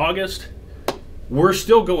in August. We're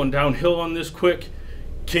still going downhill on this quick.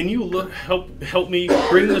 Can you help me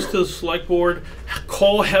bring this to the select board?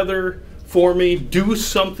 Call Heather for me. Do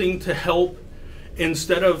something to help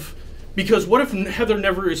instead of... Because what if Heather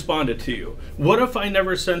never responded to you? What if I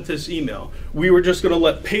never sent this email? We were just going to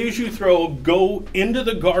let pay-as-you-throw go into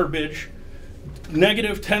the garbage,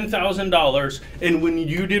 negative $10,000, and when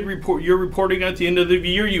you did your reporting at the end of the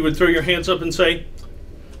year, you would throw your hands up and say,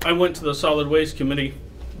 I went to the solid waste committee.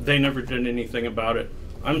 They never did anything about it.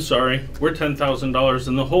 I'm sorry, we're $10,000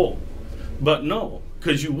 in the hole. But no,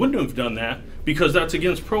 because you wouldn't have done that because that's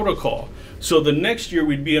against protocol. So the next year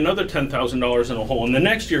we'd be another $10,000 in a hole, and the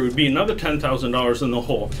next year would be another $10,000 in the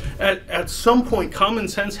hole. At some point, common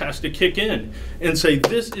sense has to kick in and say,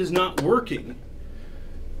 this is not working.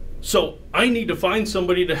 So I need to find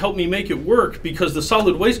somebody to help me make it work because the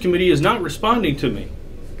solid waste committee is not responding to me.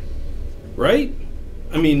 Right?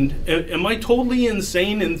 I mean, am I totally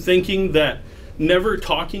insane in thinking that never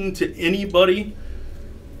talking to anybody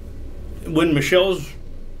when Michelle's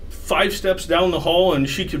 5 steps down the hall and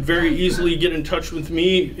she could very easily get in touch with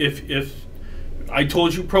me if I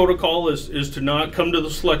told you protocol is to not come to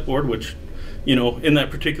the select board, which, you know, in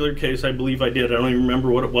that particular case, I believe I did. I don't even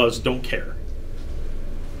remember what it was. Don't care.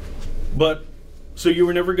 But so you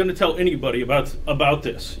were never going to tell anybody about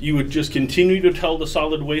this. You would just continue to tell the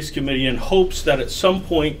solid waste committee in hopes that at some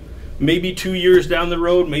point, maybe 2 years down the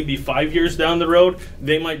road, maybe 5 years down the road,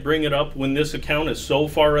 they might bring it up when this account is so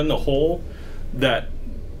far in the hole that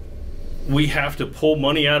we have to pull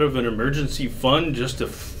money out of an emergency fund just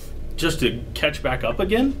just to catch back up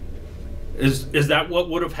again? Is that what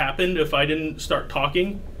would have happened if I didn't start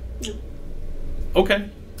talking? No. Okay,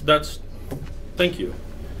 thank you.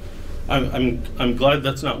 I'm glad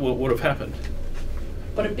that's not what would have happened.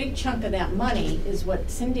 But a big chunk of that money is what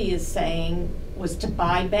Cindy is saying was to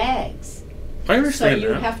buy bags. I understand So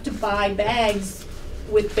you that. have to buy bags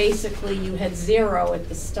with basically you had zero at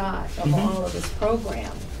the start of all of this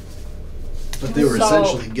program. But they were So-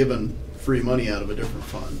 essentially given free money out of a different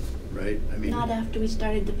fund, right? I mean, Not after we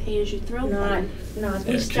started the pay-as-you-throw fund. Not,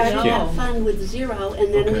 We Yeah, started no. that fund with zero,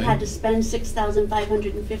 and then we Okay. had to spend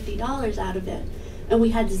 $6,550 out of it, and we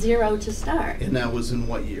had zero to start. and that was in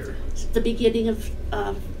what year? It's the beginning of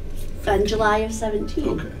in July of 17.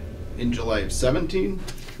 Okay. In July of 17?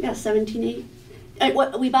 Yeah, 17, 8.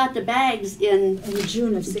 We bought the bags in in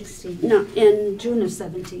June of 16. in June of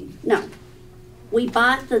 17. no. We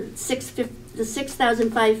bought the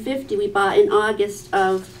 6,550 we bought in August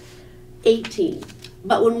of 18.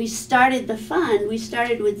 But when we started the fund, we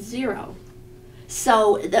started with zero.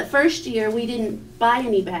 So the first year we didn't buy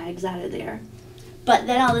any bags out of there. But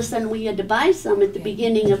then all of a sudden we had to buy some at the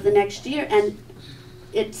beginning of the next year, and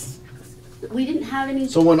we didn't have any.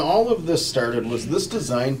 So when all of this started, was this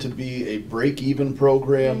designed to be a break-even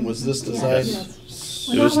program? Was this designed? Yes.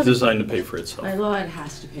 It was designed to pay for itself. By law, it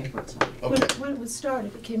has to pay for itself. Okay, When it was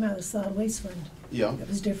started, it came out of the solid waste fund. yeah. It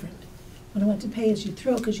was different. When it went to pay as you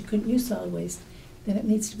throw, because you couldn't use solid waste, then it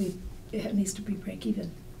needs to be break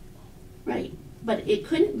even. Right, but it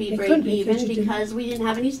couldn't be It break couldn't be even because you didn't- because we didn't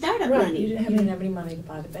have any startup Right, money. you didn't You have didn't any, have any money to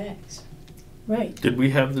buy the bags. right. Did we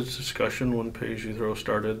have this discussion when Pay As You Throw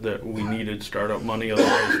started that we needed startup money,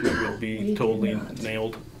 otherwise we would We be did totally not.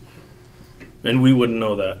 nailed? And we wouldn't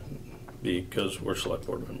know that because we're select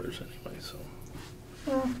board members anyway, so.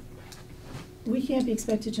 Well, we can't be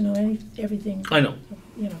expected to know everything. I know,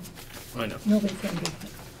 You know, I know. nobody can be.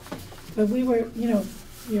 But we were,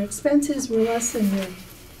 your expenses were less than your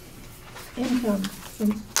income for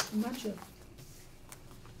much of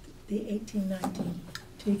the 18, 19,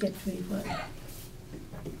 till you get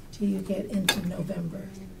till you get into November.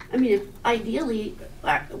 I mean, ideally,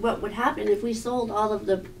 what would happen if we sold all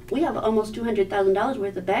of we have almost $200,000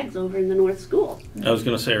 worth of bags over in the North School. I was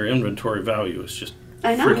gonna say our inventory value is just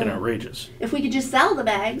I know. freaking outrageous. If we could just sell the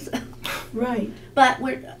bags, Right. but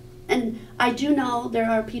and I do know there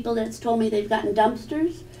are people that's told me they've gotten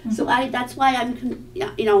dumpsters. So that's why I'm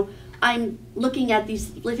looking at these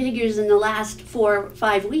figures in the last 4 or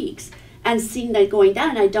 5 weeks and seeing that going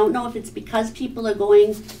down. I don't know if it's because people are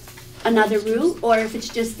going another route or if it's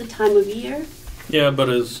just the time of year. Yeah, but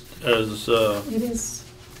as It is,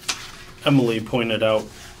 Emily pointed out,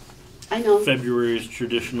 I know. February is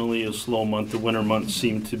traditionally a slow month. The winter months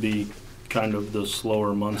seem to be kind of the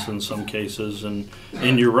slower months in some cases, and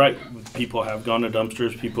you're right. People have gone to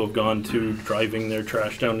dumpsters. People have gone to driving their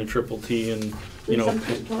trash down to Triple T, and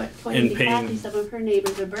and paying. Some of her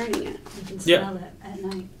neighbors are burning it. You can Yeah. smell it at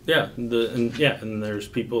night. Yeah, and there's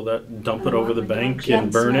people that dump it I over the want my bank dog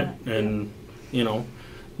and to burn it, smell it, and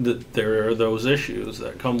that there are those issues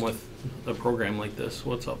that come with a program like this.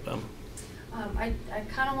 What's up, Em? I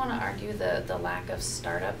kind of want to argue the lack of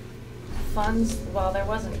startup funds. While there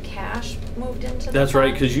wasn't cash moved into the That's right,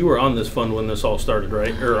 fund. because you were on this fund when this all started,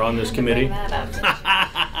 right? Or on this I had to bring committee.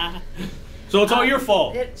 that up. So it's all your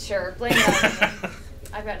fault. Sure, blame it on me.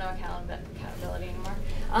 I've got no accountability anymore.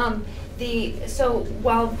 So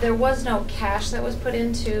while there was no cash that was put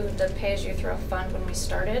into the pay-as-you-throw fund when we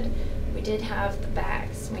started, we did have the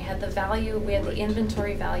bags. We had the value. We had the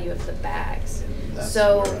inventory value of the bags. That's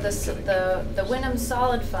So where I'm the Wyndham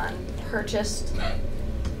Solid Fund purchased,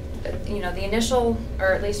 the initial,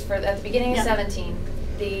 or at least at the beginning of Yep. 17,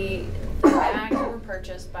 the bags were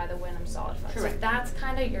purchased by the Wyndham Solid Fund. Correct. So that's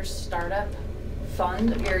kind of your startup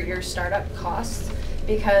fund, your startup costs,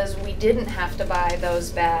 because we didn't have to buy those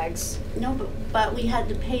bags. No, but we had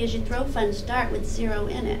the pay-as-you-throw fund start with zero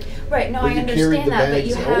in it. Right. No, But I you carried understand the that,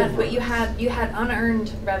 bags over. but you had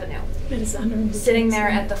unearned revenue but it's under. sitting there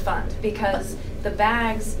at the fund, because the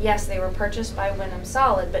bags, yes, they were purchased by Wyndham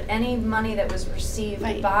Solid, but any money that was received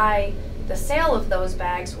Right. by the sale of those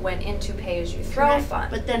bags went into pay-as-you-throw Correct.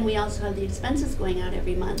 fund. But then we also have the expenses going out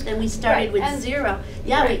every month. Then we started Right, with and- zero.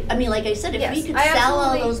 Yeah, right. like I said, if we Yes, could I sell all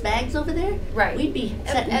absolutely- those bags over there, Right. we'd be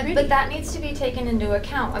set and pretty. But that needs to be taken into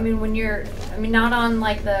account. I mean, not on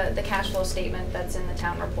like the cash flow statement that's in the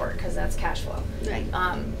town report, because that's cash flow. Right.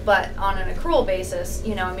 But on an accrual basis,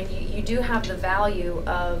 you do have the value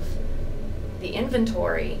of the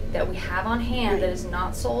inventory that we have on hand Right. that is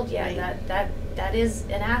not sold yet. Right. That is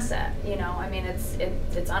an asset.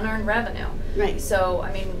 It's unearned revenue. Right. So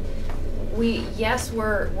yes,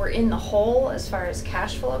 we're in the hole as far as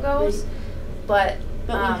cash flow goes, but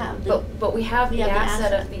we have the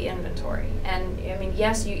asset of the inventory. And I mean,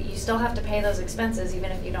 yes, you still have to pay those expenses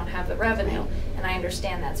even if you don't have the revenue, and I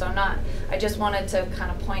understand that. So I just wanted to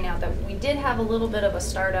kind of point out that we did have a little bit of a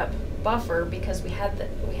startup buffer because we had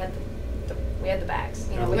the bags.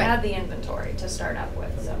 You know, we had the inventory to start up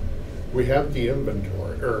with. So we have the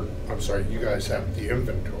inventory, or I'm sorry, you guys have the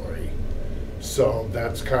inventory. So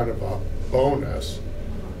that's kind of a bonus.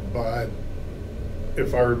 But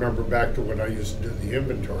if I remember back to when I used to do the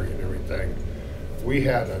inventory and everything, we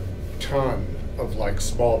had a ton of like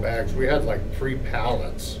small bags. We had like 3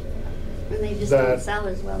 pallets. And they just don't sell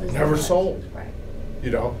as well as never sold. right.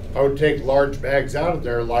 You know, I would take large bags out of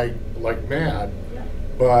there like mad,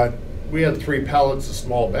 but we had 3 pallets of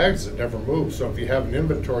small bags that never moved. So if you have an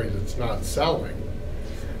inventory that's not selling,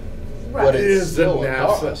 But it's is still an a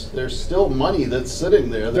asset. cost. There's still money that's sitting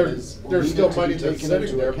there that is There's needed still to money be that's taken sitting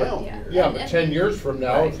into there, but account. but 10 years from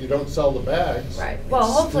now, if you don't sell the bags, Right. Well,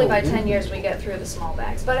 hopefully by still 10 years we get through the small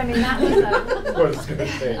bags. But I mean, that was a, what it's gonna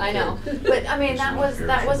take. I know. But I mean, that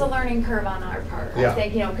was a learning curve on our part. Yeah. I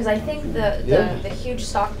think, you know, because I think the huge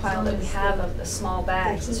stockpile that we have of the small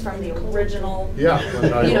bags is from the original, Yeah.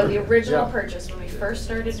 you know, the original Yeah. purchase when we first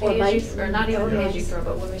started Or pay as you, or not even pay as you throw,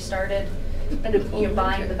 but when we started, you know,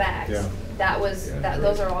 buying the bags. Yeah.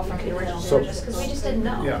 Those are all from the original So- purchase because we just didn't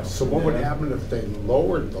know. Yeah, so what would happen if they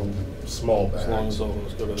lowered the small As long bags, as all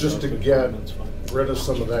those go to the just to dumpster, get that's fine. rid of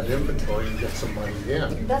some of that inventory and get some money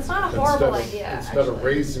in? That's not a horrible Instead of- idea. Instead of actually.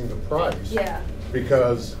 raising the price. Yeah.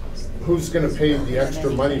 Because who's gonna pay the extra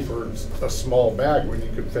money for a small bag when you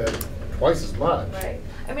could fit twice as much? Right.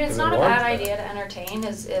 I mean, it's And not a then bad large idea to entertain,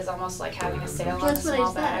 is almost like having a sale on the That's what small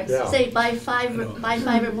I said. bags. Yeah. Say buy five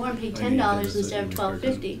or more and pay $10 instead of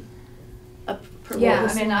 $12.50 per Yeah, load.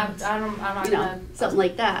 I mean, I'm not You know, gonna, something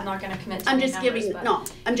like I'm that. not gonna commit to I'm any just numbers, giving, but- no,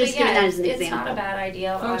 I'm just but giving yeah, that as an It's not a example. bad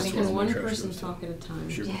idea. I Folks, mean, when just- one person talk at a time,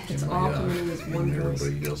 Yeah. it's all coming in as one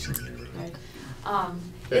voice. Right?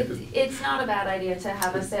 It's not a bad idea to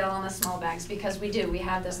have a sale on the small bags because we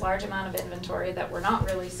have this large amount of inventory that we're not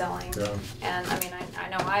really selling. Yeah. And I mean, I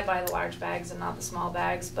know I buy the large bags and not the small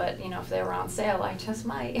bags, but you know, if they were on sale, I just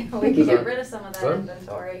might. We could get rid of some of that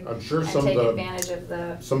inventory I'm sure and some take of advantage of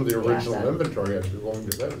the. Some of the original asset. inventory I'd be willing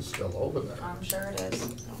to bet is still over there. I'm sure it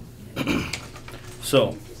is,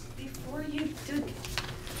 so. So,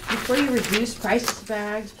 Before you reduce prices of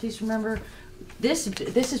bags, please remember, this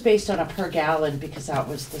is based on a per gallon because that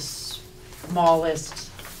was the smallest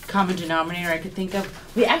common denominator I could think of.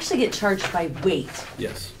 We actually get charged by weight.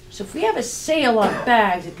 yes. So if we have a sale on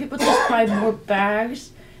bags, if people just buy more bags,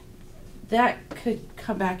 that could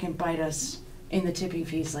come back and bite us in the tipping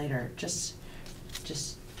fees later. Just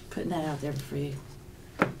putting that out there before you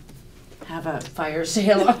have a fire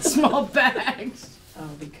sale on small bags. Oh,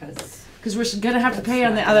 because. Because we're gonna have to pay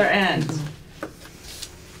on the other end.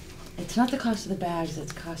 It's not the cost of the bags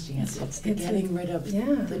that's costing us, it's the It's getting rid of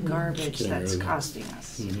yeah. the garbage Getting that's rid of it. costing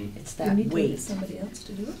us. Mhm. It's You that need to get weight. somebody else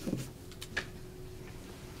to do it.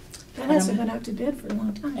 That And hasn't I'm- gone out to bid for a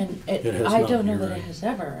long time. And It has I not, don't know you're that right. it has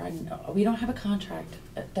ever, we don't have a contract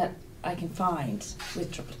that I can find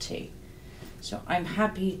with Triple T. So I'm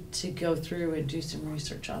happy to go through and do some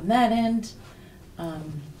research on that end,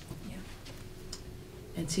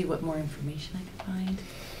 and see what more information I can find.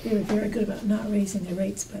 They were very good about not raising their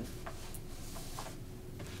rates, but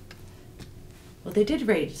Well, they did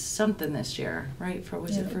raise something this year, right,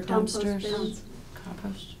 was it Yeah. for Compost dumpsters? bins.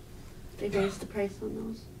 Compost? They raised the price on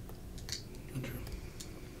those.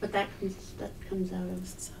 But that comes out of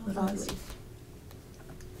Solid solid waste. waste.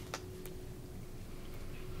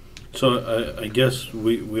 So I guess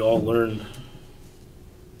we all learned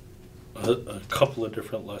a couple of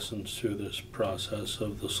different lessons through this process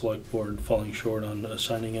of the select board falling short on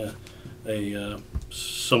assigning a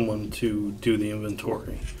someone to do the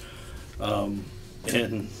inventory.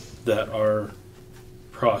 And that our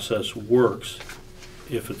process works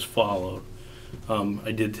if it's followed.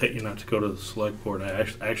 I did tell you not to go to the select board. I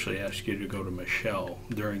actually asked you to go to Michelle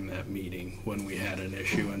during that meeting when we had an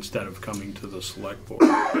issue instead of coming to the select board.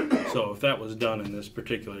 So if that was done in this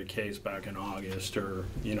particular case back in August, or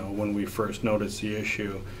when we first noticed the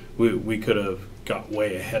issue, we could have got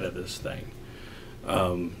way ahead of this thing.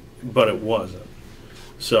 But it wasn't.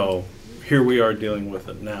 So here we are dealing with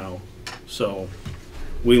it now. So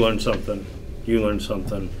we learned something, you learned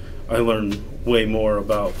something. I learned way more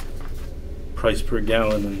about price per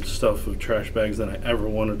gallon and stuff of trash bags than I ever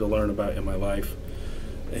wanted to learn about in my life.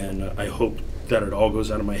 And I hope that it all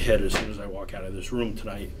goes out of my head as soon as I walk out of this room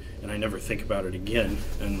tonight, and I never think about it again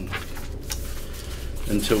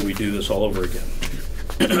until we do this all over again.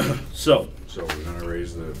 So, So we're gonna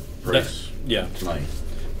raise the price yeah. tonight.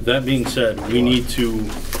 That being said, we need to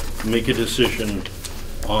make a decision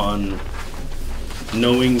on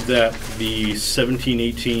knowing that the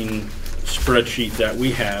 17-18 spreadsheet that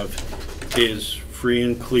we have is free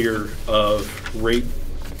and clear of rate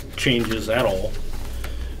changes at all.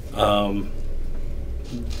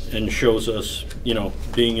 And shows us, you know,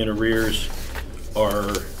 being in arrears, our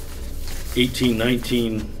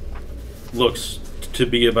 18-19 looks to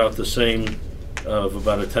be about the same, of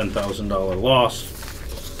about a $10,000 loss,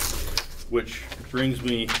 which brings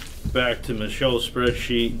me back to Michelle's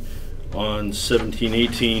spreadsheet on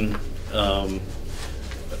 17-18.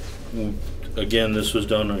 Again, this was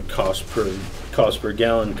done on cost per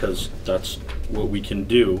gallon because that's what we can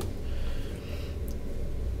do.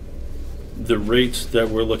 The rates that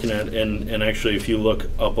we're looking at, and actually if you look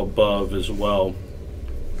up above as well,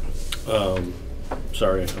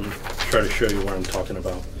 sorry, I'm trying to show you what I'm talking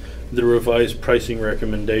about. The revised pricing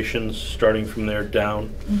recommendations, starting from there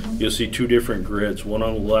down, you'll see two different grids, one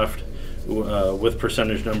on the left with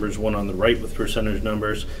percentage numbers, one on the right with percentage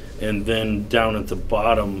numbers, and then down at the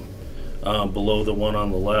bottom below the one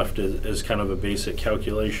on the left is kind of a basic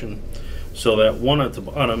calculation. So that one at the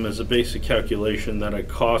bottom is a basic calculation that it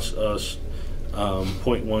costs us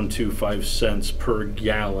 0.125 cents per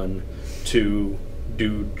gallon to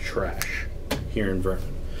do trash here in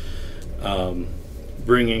Vernon.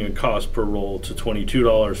 Bringing a cost per roll to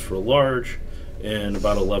 $22 for large and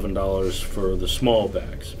about $11 for the small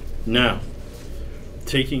bags. Now,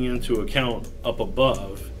 taking into account up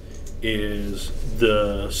above is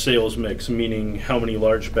the sales mix, meaning how many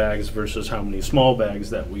large bags versus how many small bags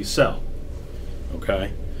that we sell.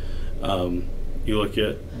 Okay? You look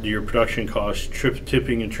at your production costs,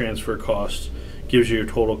 tipping and transfer costs, gives you your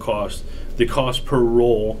total cost. The cost per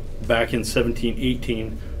roll back in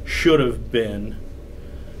 17-18 should have been,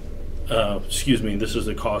 excuse me, this is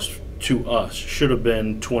the cost to us, should have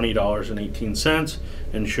been $20.18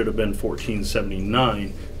 and should have been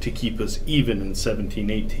 $14.79 to keep us even in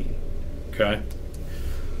 17-18. Okay?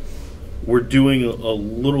 We're doing a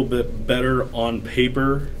little bit better on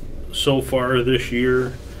paper so far this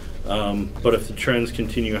year. But if the trends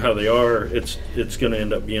continue how they are, it's going to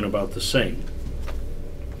end up being about the same.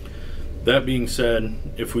 That being said,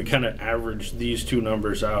 if we kind of average these two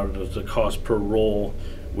numbers out as the cost per roll,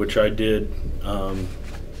 which I did, I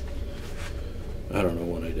don't know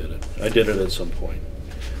when I did it. I did it at some point.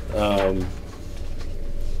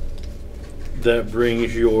 That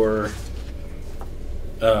brings your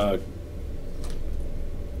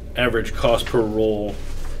average cost per roll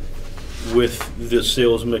with the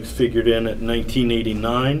sales mix figured in at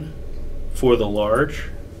 $19.89 for the large,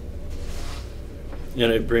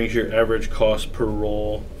 and it brings your average cost per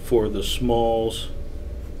roll for the smalls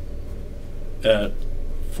at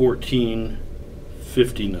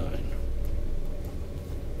 $14.59.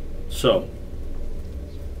 So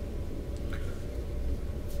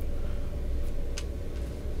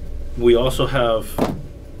we also have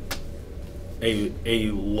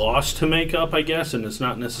a loss to make up, I guess, and it's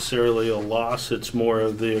not necessarily a loss, it's more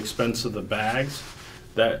of the expense of the bags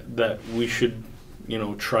that we should, you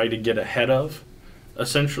know, try to get ahead of,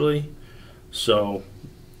 essentially. So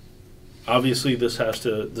obviously this has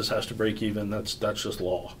to break even. That's just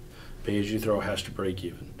law. Pay as you throw has to break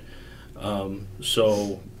even.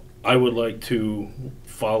 So I would like to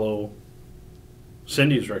follow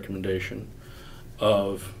Cindy's recommendation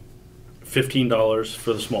of $15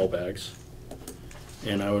 for the small bags,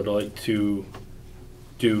 and I would like to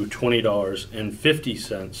do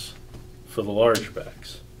 $20.50 for the large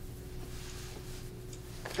bags.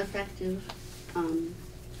 Effective, do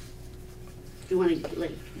you want to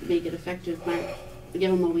like make it effective, Mark? Give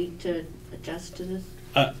them a week to adjust to this?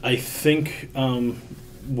 I think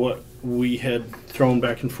what we had thrown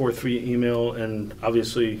back and forth via email, and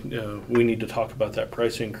obviously we need to talk about that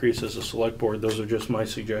price increase as a select board. Those are just my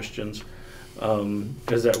suggestions,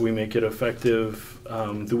 is that we make it effective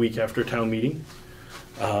the week after town meeting.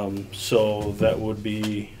 So that would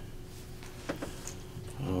be,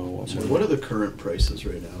 So what are the current prices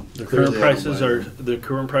right now? the current prices are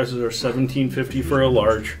 $17.50 for a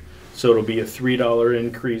large, so it'll be a $3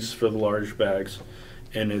 increase for the large bags,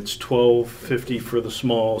 and it's $12.50 for the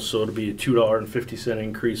small, so it'll be a $2.50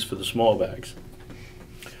 increase for the small bags.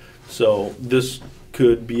 So this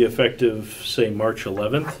could be effective, say, March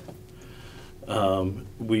 11th.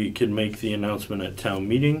 We can make the announcement at town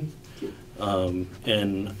meeting,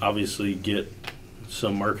 and obviously get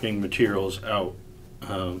some marketing materials out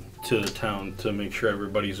to the town to make sure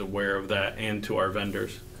everybody's aware of that, and to our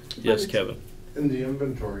vendors. Yes, Kevin? In the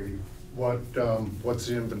inventory, what's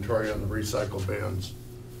the inventory on the recycle bins?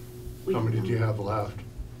 We How many don't do you know. have left?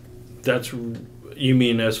 That's, you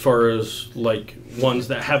mean as far as like ones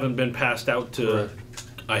that haven't been passed out to? Correct.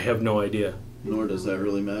 I have no idea. Nor does that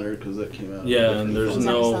really matter, because that came out. of Yeah, a and different there's fund.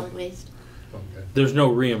 no- Solid waste. Okay. There's no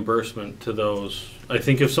reimbursement to those. I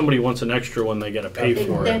think if somebody wants an extra one, they gotta pay They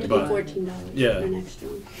for have it, to be but $14 Yeah. for an extra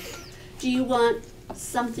one. Do you want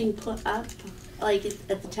something put up, like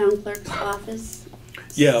at the town clerk's office?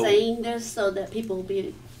 Yeah. Saying this so that people will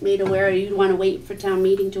be made aware, or you wanna wait for town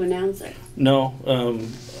meeting to announce it? no,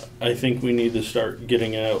 I think we need to start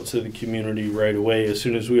getting it out to the community right away as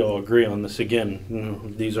soon as we all agree on this again. You know,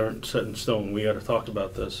 these aren't set in stone. We gotta talk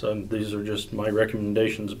about this. These are just my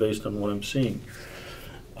recommendations based on what I'm seeing.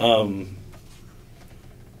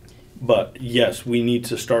 But yes, we need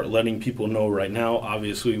to start letting people know right now.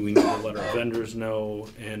 Obviously, we need to let our vendors know.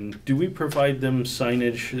 And do we provide them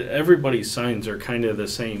signage? Everybody's signs are kind of the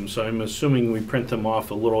same, so I'm assuming we print them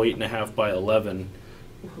off a little 8.5 by 11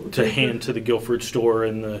 to hand to the Guilford store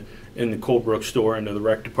and the Coldbrook store and to the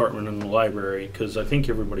rec department and the library, because I think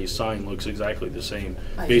everybody's sign looks exactly the same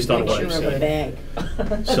based on what I've Picture of a seen.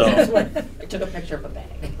 bag. So- That's what- I took a picture of a bag.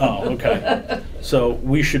 Oh, okay. So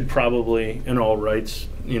we should probably, in all rights,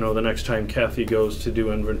 you know, the next time Kathy goes to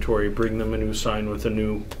do inventory, bring them a new sign with a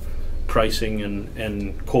new pricing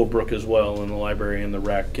and Coldbrook as well, and the library and the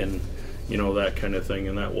rec and, you know, that kind of thing,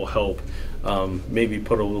 and that will help. Maybe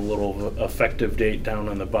put a little effective date down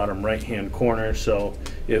on the bottom right-hand corner, so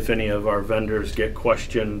if any of our vendors get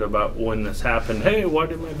questioned about when this happened, hey, why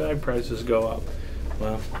did my bag prices go up?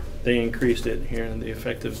 Well, they increased it here, and the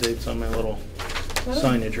effective date's on my little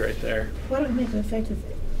signage right there. Why don't we make it effective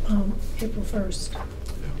April 1st?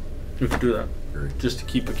 We could do that, Great. just to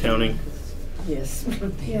keep accounting Yes, Yeah.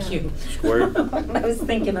 thank you. square. I was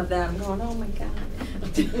thinking of that, I'm going, oh my God.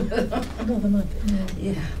 Another month,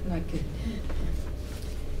 yeah. Yeah, not good.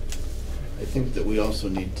 I think that we also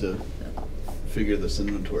need to figure this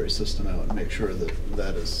inventory system out and make sure that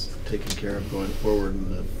that is taken care of going forward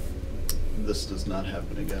and that this does not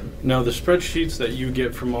happen again. Now, the spreadsheets that you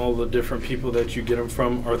get from all the different people that you get them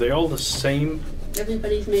from, are they all the same?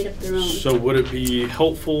 Everybody's made up their own. So would it be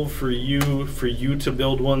helpful for you to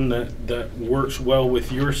build one that works well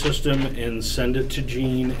with your system and send it to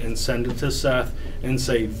Gene and send it to Seth and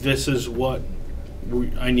say, this is what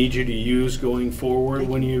I need you to use going forward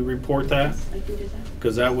when you report that? Yes, I can do that.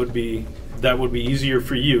 Because that would be easier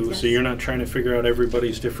for you, so Yes. you're not trying to figure out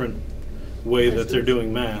everybody's different way that they're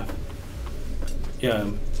doing math.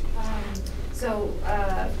 Yeah, So,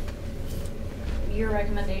 your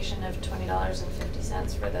recommendation of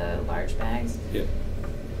 $20.50 for the large bags? yeah.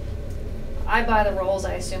 I buy the rolls,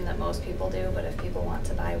 I assume that most people do, but if people want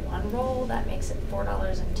to buy one roll, that makes it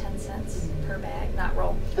 $4.10 per bag, not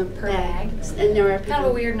roll, per bag. And there are Kind of a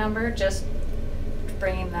people, weird number, just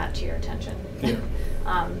bringing that to your attention. Yeah.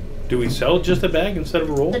 Um, Do we sell just a bag instead of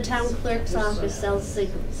a roll? the town clerk's office sells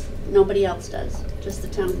cigarettes. Nobody else does, just the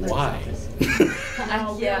town clerk's Why? office.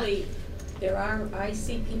 No, Yeah. really, I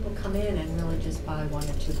see people come in and really just buy 1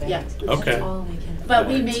 or 2 bags. Yeah. Okay. That's all they can afford. But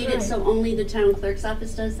we That's made it right. so only the town clerk's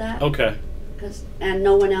office does that. Okay, And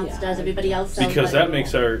no one else Yeah, does, everybody else sells. because like- that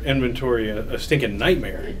makes our inventory a stinking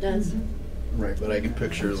nightmare. It does. Right, but I can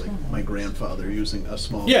picture like my grandfather using a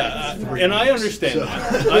small. Yeah, bag of 3 and I bags. understand So-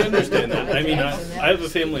 that. I understand that. I mean, I have a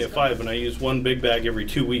family of 5, and I use one big bag every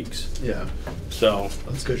 2 weeks. Yeah, So,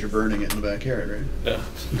 that's because you're burning it in the backyard, right? yeah.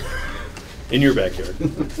 In your backyard.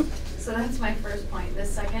 So that's my first point. The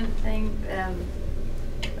second thing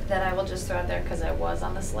that I will just throw out there, because I was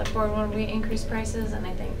on the select board when we increased prices, and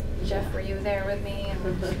I think, Jeff, were you there with me?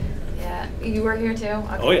 And yeah, you were here too?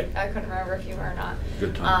 Okay. Oh, yeah. I couldn't remember if you were or not.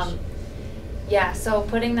 Good times. Yeah, so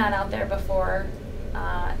putting that out there before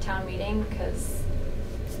town meeting, because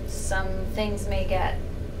some things may get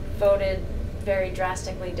voted very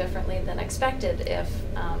drastically differently than expected if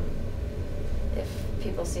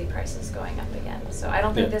people see prices going up again. So I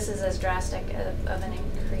don't think Yeah. this is as drastic of an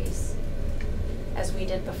increase as we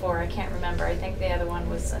did before. I can't remember. I think the other one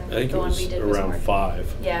was, I think the it one we was did was around more.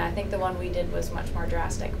 5. Yeah, I think the one we did was much more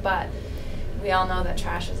drastic, but we all know that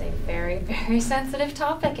trash is a very, very sensitive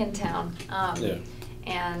topic in town. Yeah.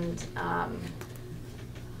 And,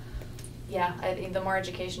 yeah, I think the more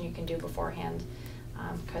education you can do beforehand,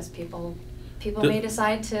 because people may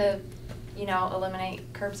decide to,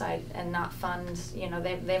 eliminate curbside and not fund,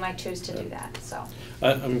 they might choose to do that, so.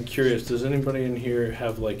 I'm curious, does anybody in here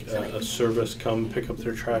have like a service come pick up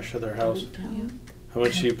their trash at their house? How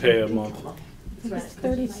much do you pay a month? It's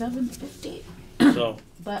 $37.50. So,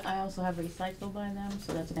 But I also have recycle by them,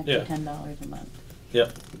 so that's an Yeah. extra $10 a month. yeah.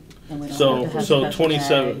 And we don't So, have to have so special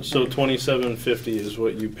 27, bags. so $27.50 is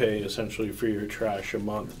what you pay essentially for your trash a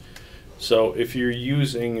month. So if you're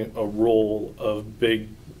using a roll of big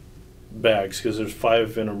bags, because there's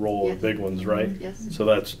 5 in a roll Yes. of big ones, right? Yes. So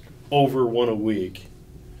that's over 1 a week.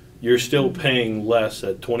 You're still paying less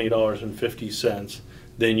at $20.50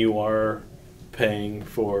 than you are paying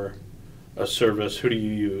for a service. Who do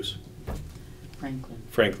you use? Franklin.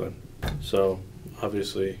 Franklin. So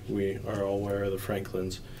obviously we are all aware of the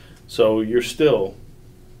Franklins. So you're still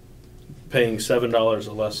paying $7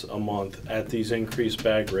 or less a month at these increased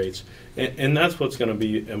bag rates. And that's what's going to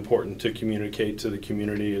be important to communicate to the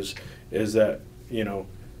community is that, you know,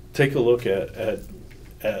 take a look at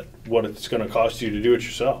what it's going to cost you to do it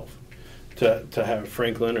yourself. To have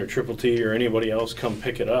Franklin or Triple T or anybody else come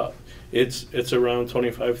pick it up. It's around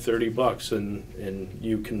 $25-30, and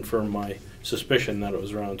you confirm my suspicion that it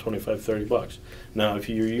was around $25-30. Now, if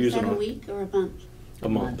you're Is using that a week or a month? a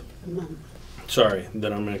month, A month. sorry,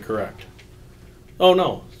 then I'm incorrect. Oh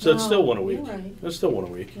no, so it's still 1 a week. You're right. It's still 1 a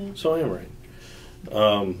week, Yeah. so I am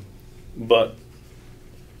right. But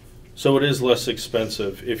so it is less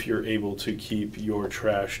expensive if you're able to keep your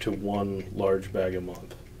trash to 1 large bag a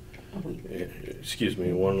month. A week. Excuse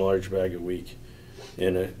me, 1 large bag a week.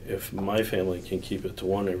 And if my family can keep it to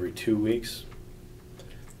 1 every 2 weeks,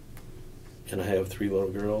 and I have 3 little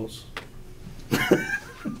girls,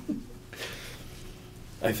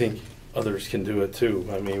 I think others can do it too.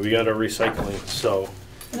 I mean, we got our recycling, so.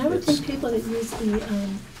 And I would it's- think people that use the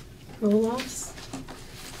roll-offs,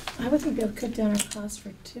 I would think that would cut down our costs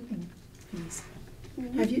for tipping fees.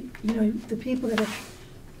 Have you know, the people that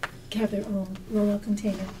have their own roll-off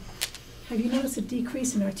container, have you noticed a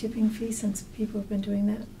decrease in our tipping fee since people have been doing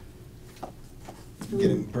that?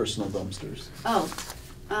 Getting personal dumpsters. Oh,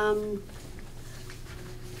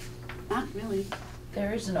 not really.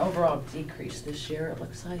 There is an overall decrease this year, it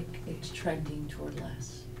looks like. It's trending toward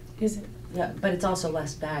less. Is it? Yeah, but it's also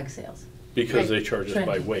less bag sales. Because Right. they charge us by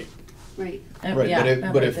Trending. weight. Right. Right,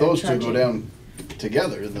 Yeah, but if they're those two go charging. down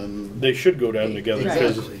together, then They should go down together,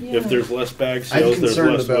 because Exactly. if there's less bag I'm sales, there's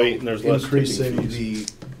concerned less about weight and there's less tipping increasing fees.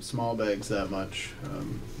 the small bags that much.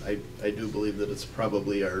 I do believe that it's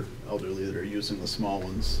probably our elderly that are using the small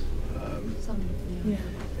ones. Yeah.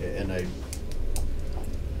 And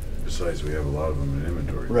Besides, we have a lot of them in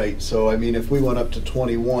inventory. right, so I mean, if we went up to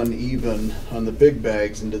 21 even on the big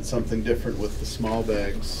bags and did something different with the small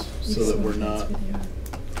bags, so that we're not,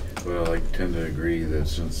 Well, I tend to agree that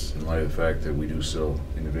since, in light of the fact that we do sell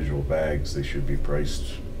individual bags, they should be priced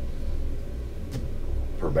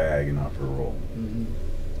per bag and not per roll.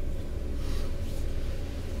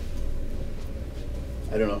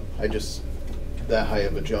 I don't know, I just, that high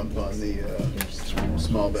of a jump on the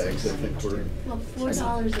small bags, I think we're, Well,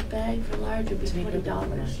 $4 a bag for large would be To make it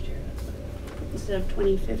 $20 last year. instead of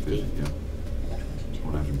 $20.50. Yeah.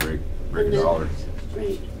 Won't have to break And a then- dollar.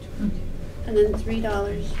 Right. And then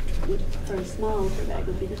 $3 for a small per bag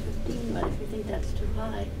would be the 15, but if you think that's too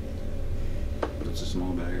high, That's a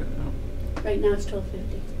small bag, no. right now it's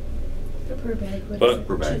 $12.50. Per bag, what is But it?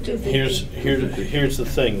 Per bag. here's the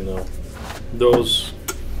thing though.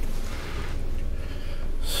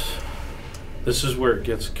 This is where it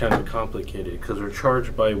gets kind of complicated, because they're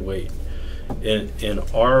charged by weight. And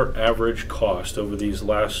our average cost over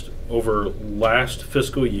last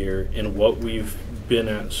fiscal year and what we've been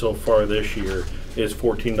at so far this year is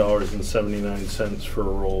 $14.79 for a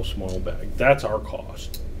roll of small bag. That's our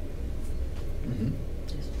cost.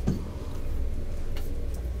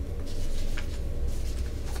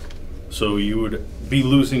 So you would be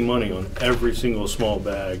losing money on every single small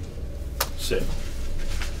bag sale.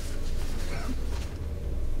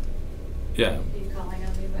 Yeah. Are you calling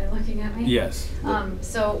on me by looking at me? Yes.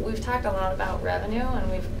 So we've talked a lot about revenue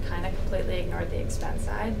and we've kind of completely ignored the expense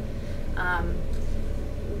side.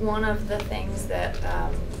 One of the things that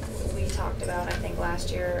we talked about, I think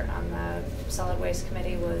last year on the solid waste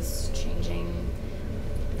committee, was changing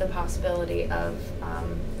the possibility of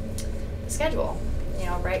the schedule. You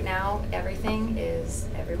know, right now, everything is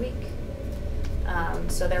every week.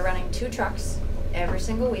 So they're running 2 trucks every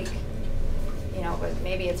single week. You know, but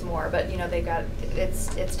maybe it's more, but you know, they've got,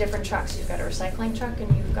 it's different trucks. You've got a recycling truck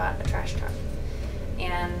and you've got a trash truck.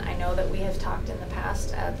 And I know that we have talked in the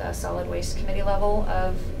past at the solid waste committee level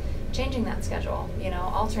of changing that schedule, you know,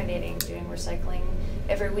 alternating, doing recycling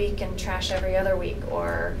every week and trash every other week,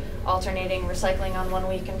 or alternating recycling on one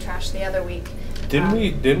week and trash the other week.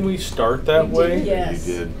 Didn't we start that We way? did, yes.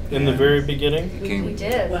 You did. In the very beginning? We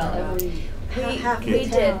did. Well, Half we the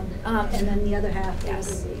did. town, and then the other half the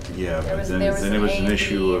Yes. other week. Yeah, There but was- then there was it was an an A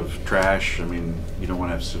issue and B. of trash. I mean, you don't want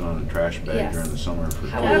to have to sit on a trash bag Yes. during the summer for.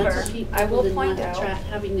 However, Lots of people I will didn't point want out-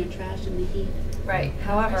 having their trash in the heat. Right,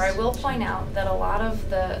 however, I will point out that a lot of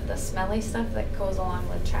the smelly stuff that goes along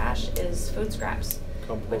with trash is food scraps.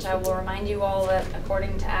 Which I will remind you all that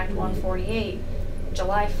according to Act 148,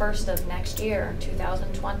 July 1st of next year,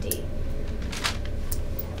 2020,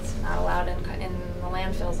 it's not allowed in the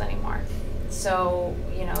landfills anymore. So,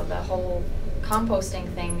 you know, the whole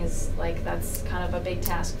composting thing is like, that's kind of a big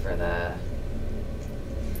task for the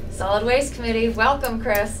Solid Waste Committee. Welcome,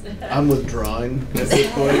 Chris. I'm withdrawing at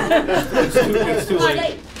this point. It's too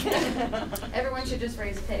late. Everyone should just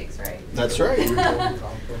raise pigs, right? That's right.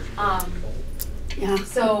 Yeah.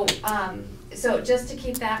 So just to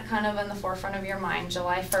keep that kind of in the forefront of your mind,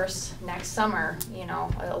 July 1st next summer, you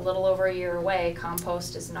know, a little over a year away,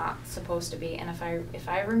 compost is not supposed to be. And if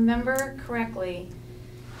I remember correctly,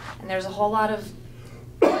 and there's a whole lot of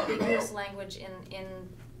ambiguous language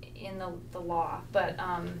in the law, but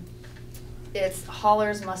it's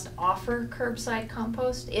haulers must offer curbside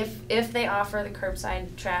compost if they offer the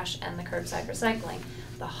curbside trash and the curbside recycling.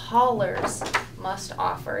 The haulers must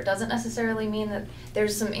offer. It doesn't necessarily mean that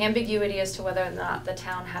there's some ambiguity as to whether or not the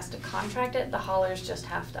town has to contract it. The haulers just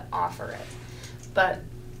have to offer it. But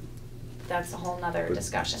that's a whole nother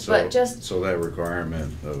discussion. So that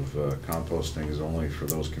requirement of composting is only for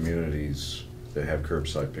those communities that have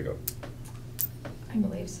curbside pickup? I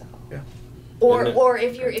believe so. Yeah. Or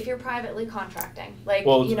if you're privately contracting, like,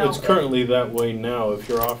 Well, you know, it's currently that way now. If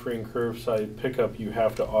you're offering curbside pickup, you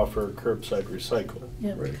have to offer curbside recycle.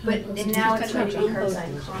 Yeah, Right. but now it's going to be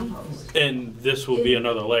curbside compost. And this will be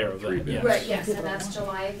another layer of that. Yes. Right, yes, and that's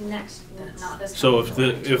July of next, not this. So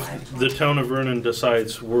coming if July, the town of Vernon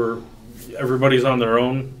decides everybody's on their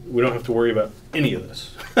own, we don't have to worry about any of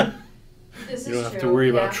this. This You don't is have true, to worry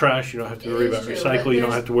yeah. about trash, you don't have to It worry is about true, but recycle, you don't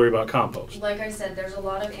there's- have to worry about compost. Like I said, there's a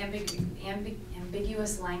lot of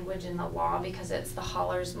ambiguous language in the law because it's the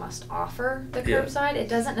haulers must offer the Yeah. curbside. It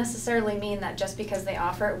doesn't necessarily mean that just because they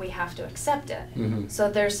offer it, we have to accept it. Mhm. So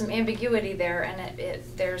there's some ambiguity there, and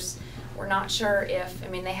we're not sure if, I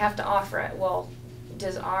mean, they have to offer it. Well,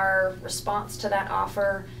 does our response to that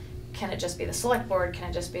offer, can it just be the select board? Can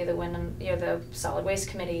it just be the solid waste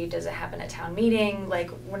committee? Does it happen at town meeting? Like,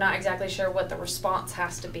 we're not exactly sure what the response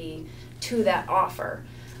has to be to that offer.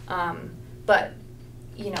 But,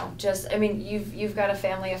 you know, I mean, you've got a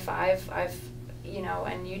family of 5,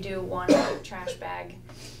 and you do one trash bag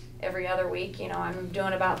every other week, you know, I'm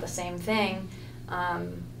doing about the same thing.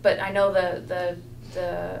 But I know the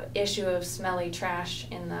issue of smelly trash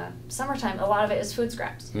in the summertime, a lot of it is food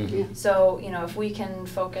scraps. Mhm. Yeah. So, you know, if we can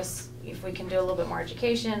do a little bit more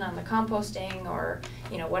education on the composting or,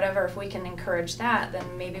 you know, whatever, if we can encourage that, then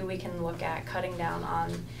maybe we can look at cutting down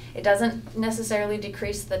on, it doesn't necessarily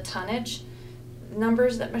decrease the tonnage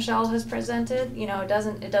numbers that Michelle has presented, you know, it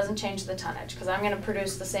doesn't change the tonnage, because I'm gonna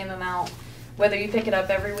produce the same amount, whether you pick it up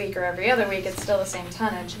every week or every other week, it's still the same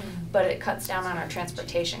tonnage, but it cuts down on our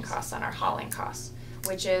transportation costs, on our hauling costs,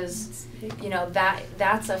 which is, you know,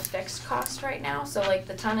 that's a fixed cost right now. So like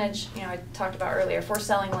the tonnage, you know, I talked about earlier, if we're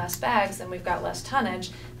selling less bags and we've got less tonnage,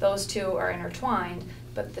 those two are intertwined,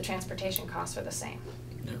 but the transportation costs are the same.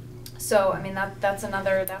 Yeah. So, I mean, that's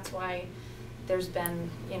why there's been,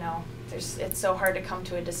 you know, it's so hard to come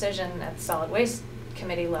to a decision at the solid waste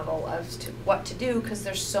committee level as to what to do, because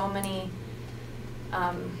there's so many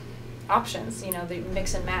options, you know, the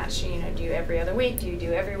mix and match, you know, do you every other week, do you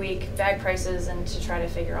do every week, bag prices, and to try to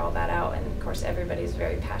figure all that out. And of course everybody's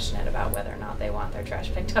very passionate about whether or not they want their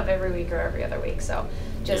trash picked up every week or every other week, so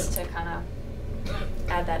just to kind of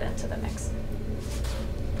add that into the mix.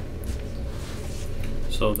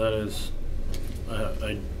 So that is,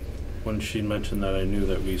 when she mentioned that, I knew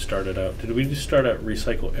that we started out, did we just start out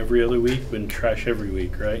recycle every other week, then trash every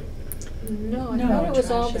week, right? No, I No, thought it was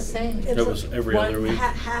trash all the every same. week. It was every other week?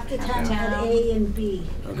 Half the town had A and B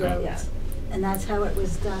Okay. roads, and that's how it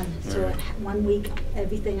was done. So Alright. 1 week,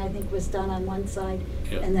 everything I think was done on one side,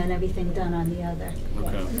 Yeah. and then everything done on the other.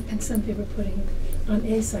 Okay. And some people were putting, on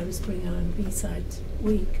A side was putting it on B side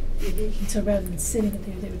week. And so rather than sitting it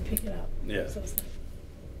there, they would pick it up. Yeah. So it's like,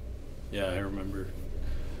 Yeah, I remember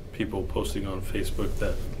people posting on Facebook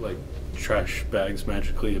that like trash bags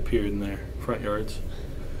magically appeared in their front yards,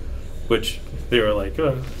 which they were like,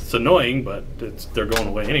 it's annoying, but they're going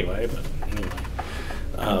away anyway. But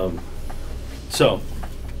anyway, so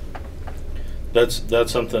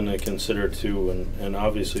that's something to consider too, and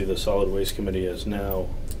obviously the solid waste committee is now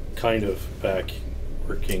kind of back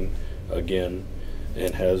working again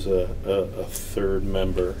and has a third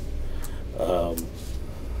member.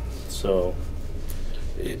 So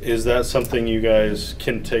is that something you guys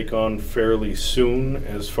can take on fairly soon,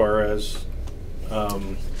 as far as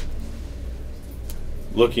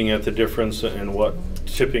looking at the difference and what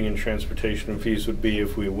tipping and transportation fees would be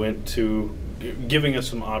if we went to giving us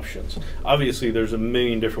some options. Obviously, there's a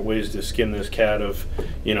million different ways to skin this cat of,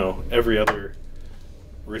 you know, every other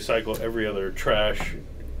recycle, every other trash,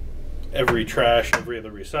 every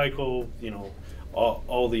other recycle, you know,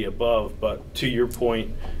 all the above. But to your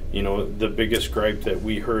point, you know, the biggest gripe that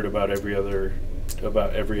we heard about every other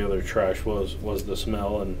trash was the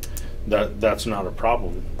smell, and that's not a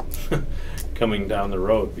problem coming down the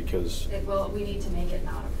road, because we need to make it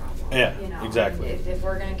not a problem. Yeah, you know? exactly. If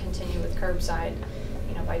we're going to continue with curbside,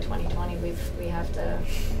 you know, by 2020, we have to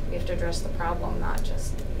address the problem, not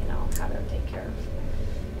just, you know, how to take care of it.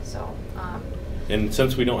 So. And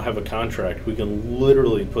since we don't have a contract, we can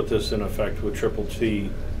literally put this in effect with Triple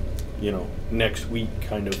T, you know, next week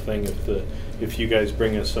kind of thing. If you guys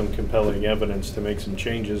bring us some compelling evidence to make some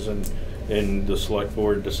changes, and the select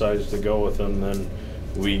board decides to go with them, then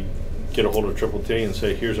we get a hold of Triple T and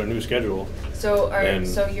say, here's our new schedule. So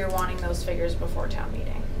you're wanting those figures before town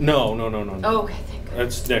meeting? No. Oh, okay, thank God.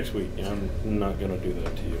 That's next week. I'm not going to do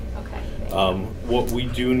that to you. Okay. What we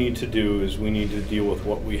do need to do is we need to deal with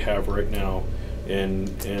what we have right now and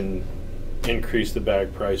increase the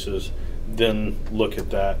bag prices, then look at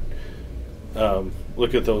that.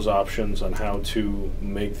 Look at those options on how to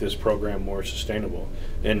make this program more sustainable.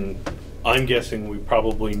 And I'm guessing we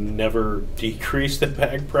probably never decrease the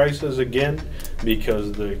bag prices again,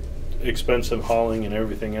 because the expensive hauling and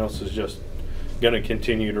everything else is just going to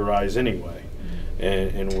continue to rise anyway.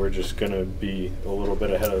 And we're just going to be a little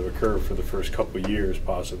bit ahead of the curve for the first couple of years,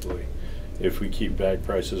 possibly, if we keep bag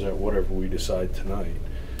prices at whatever we decide tonight.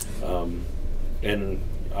 And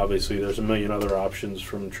obviously there's a million other options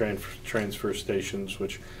from transfer stations,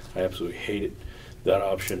 which I absolutely hated that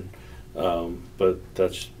option. But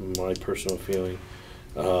that's my personal feeling.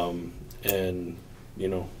 And, you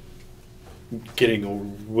know,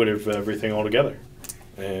 getting rid of everything altogether.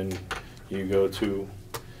 And you go to,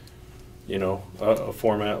 you know, a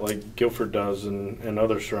format like Guilford does and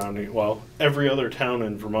other surrounding, well, every other town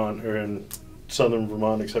in Vermont, or in southern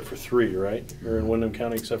Vermont except for 3, right? Or in Windham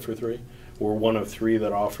County except for 3. We're one of 3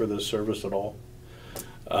 that offer this service at all.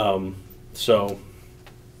 So.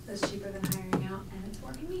 It's cheaper than hiring out, and it's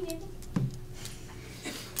more convenient.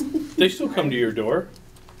 They still come to your door.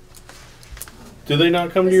 Do they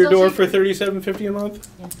not come to your door for $37.50 a month?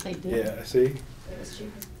 Yes, they do. Yeah, see? It is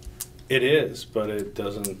cheaper. It is, but it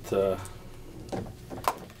doesn't,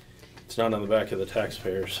 it's not on the back of the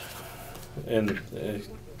taxpayers. And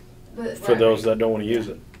for those that don't want to use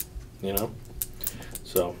it, you know?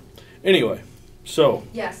 So, anyway, so.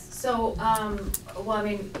 Yes, so, well, I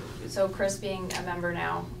mean, so Chris being a member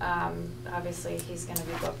now, obviously he's going to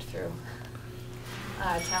be booked through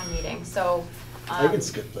town meeting, so. I can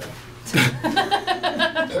skip that.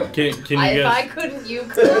 Can you guys, if I couldn't, you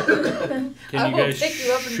could. Can you guys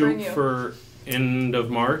shoot for end of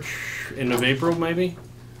March, end of April, maybe?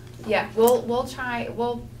 Yeah, we'll try.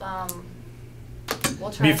 We'll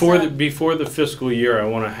try before the fiscal year. I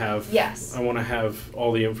want to have. Yes. I want to have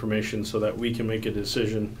all the information so that we can make a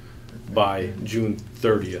decision by June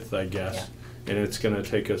 30th, I guess. Yeah. And it's going to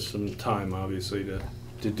take us some time, obviously,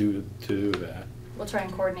 to do that. We'll try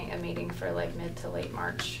and coordinate a meeting for like mid to late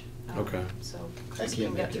March. Okay. So Chris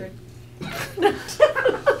can get through.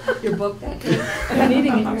 You're booked that day? I'm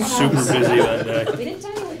meeting at your house. Super busy that day. We didn't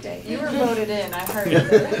tell you what day. You were voted in, I heard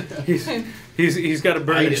it. He's got to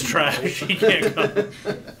burn his trash. He can't come.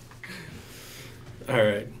 All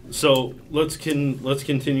right. So let's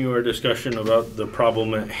continue our discussion about the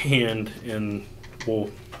problem at hand, and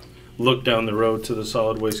we'll look down the road to the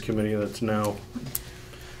Solid Waste Committee that's now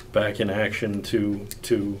back in action to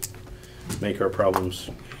make our problems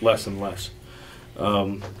less and less.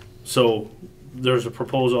 So there's a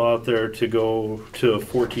proposal out there to go to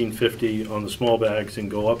 $14.50 on the small bags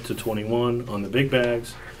and go up to $21 on the big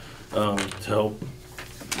bags, to help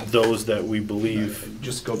those that we believe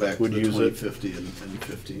just go back would to the use it. 2050 and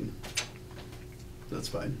 15. That's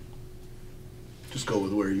fine. Just go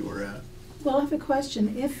with where you were at. Well, I have a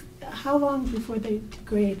question. How long before they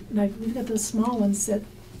degrade? Now, we've got those small ones that,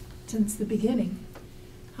 since the beginning.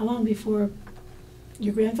 How long before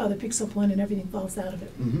your grandfather picks up one and everything falls out of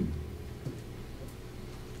it? Mm-hmm.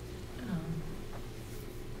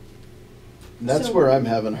 That's So- where I'm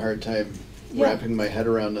having a hard time Yeah. wrapping my head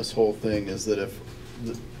around this whole thing, is that if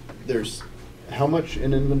there's, how much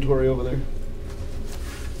in inventory over there?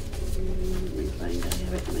 Let me find it. I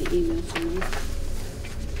have it in my email somewhere.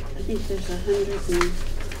 I think there's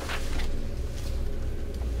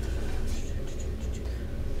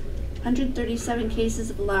 137 cases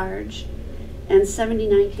of large and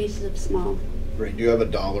 79 cases of small. Right, do you have a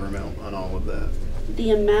dollar amount on all of that?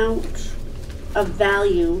 The amount, of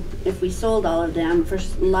value if we sold all of them. For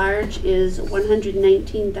large is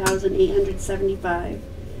 119,875,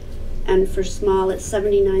 and for small it's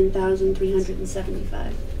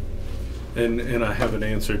 79,375. And I have an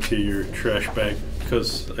answer to your trash bag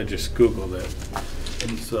because I just Googled it.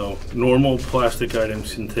 And so normal plastic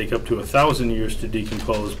items can take up to 1,000 years to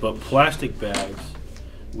decompose, but plastic bags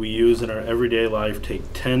we use in our everyday life take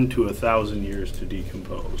 10 to 1,000 years to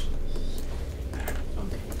decompose.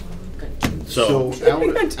 So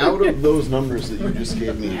out of those numbers that you just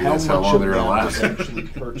gave me, how That's much how long of they're that gonna was last. actually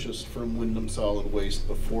purchased from Wyndham Solid Waste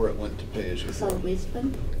before it went to pay-as-you-go? Solid waste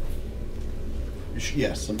fund.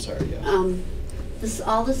 Yes, I'm sorry, yeah.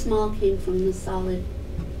 All the small came from the solid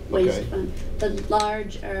waste Okay. fund. The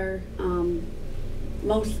large are,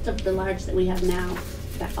 most of the large that we have now, in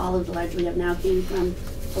fact, all of the large we have now came from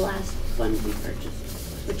the last one we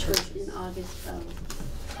purchased, which was in August of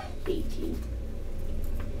 18.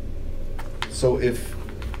 So if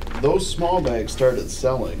those small bags started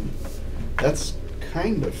selling, that's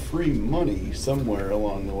kind of free money somewhere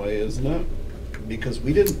along the way, isn't it? Because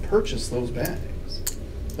we didn't purchase those bags.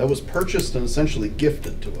 That was purchased and essentially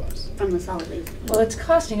gifted to us. From the solid waste. Well, it's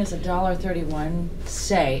costing us $1.31,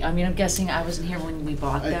 say. I mean, I'm guessing I wasn't here when we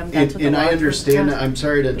bought them. That's what the And I large was understand that, costing. I'm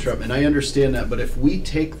sorry to interrupt, and I understand that, but if we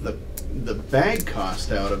take the bag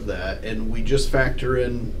cost out of that and we just factor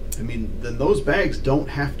in, I mean, then those bags don't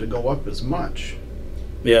have to go up as much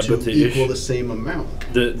Yeah, to but the equal issue, the same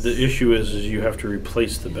amount. the issue is you have to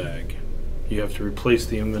replace the bag. You have to replace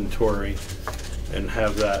the inventory and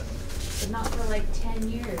have that. But not for like 10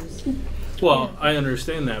 years. Well, I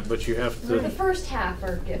understand that, but you have For the to. first half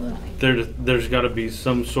are gift money. There's got to be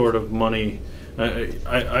some sort of money.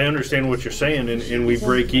 I understand what you're saying, and we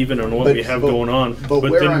break even on what we have going on, but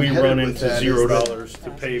where then I'm we headed run with into that is $0 that to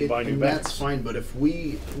pay buy new and bags. that's fine, but if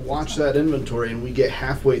we watch that inventory and we get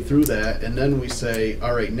halfway through that, and then we say,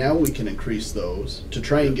 all right, now we can increase those to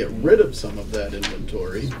try and get rid of some of that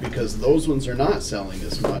inventory, because those ones are not selling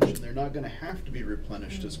as much, and they're not gonna have to be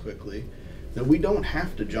replenished as quickly, then we don't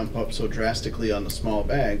have to jump up so drastically on the small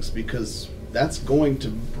bags, because that's going to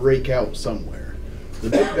break out somewhere. The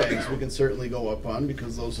big bags we can certainly go up on,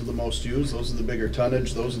 because those are the most used, those are the bigger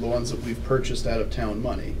tonnage, those are the ones that we've purchased out of town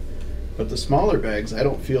money. But the smaller bags, I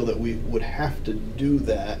don't feel that we would have to do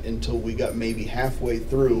that until we got maybe halfway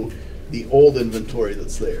through the old inventory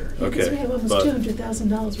that's there. Because we have almost but-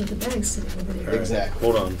 $200,000 worth of bags sitting over there. Exactly.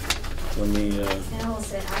 Hold on. Let me. And I'll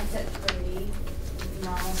say I fit 3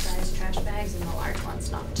 normal size trash bags and the large one's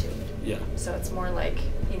not 2. Yeah. So it's more like,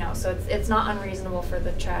 you know, so it's not unreasonable for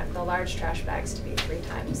the large trash bags to be 3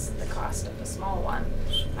 times the cost of the small one.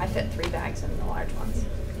 I fit 3 bags in the large ones.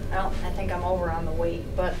 I think I'm over on the weight,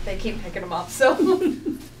 but they keep picking them up, so.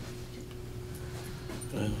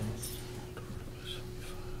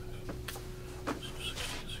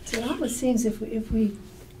 So it almost seems if we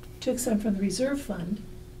took some from the reserve fund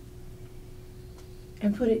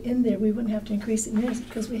and put it in there, we wouldn't have to increase it in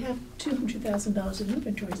because we have $200,000 of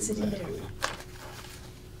inventory sitting there.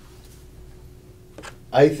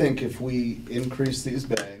 I think if we increase these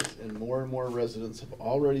bags, and more residents have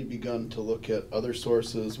already begun to look at other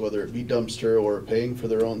sources, whether it be dumpster or paying for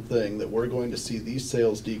their own thing, that we're going to see these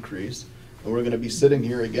sales decrease. And we're gonna be sitting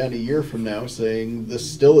here again a year from now saying,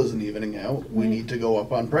 this still isn't evening out, we need to go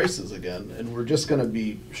up on prices again. And we're just gonna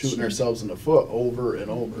be shooting ourselves in the foot over and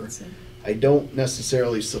over. I don't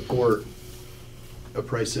necessarily support a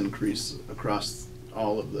price increase across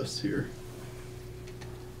all of this here.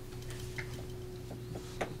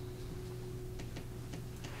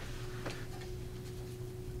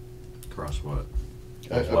 Across what?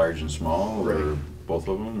 Both large and small, or Right. both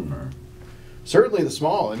of them, or? Certainly the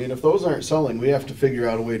small. I mean, if those aren't selling, we have to figure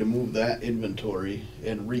out a way to move that inventory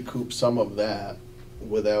and recoup some of that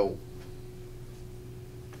without,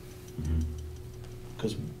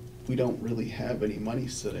 because we don't really have any money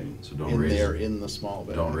sitting So don't in raise- there in the small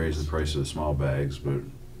bags. Don't raise the price of the small bags, but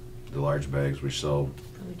the large bags we sell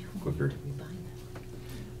quicker.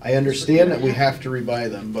 I understand that we have to rebuy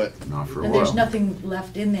them, but Not for a And there's while. nothing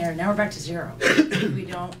left in there. Now we're back to 0. If we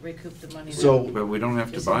don't recoup the money. So- But we don't have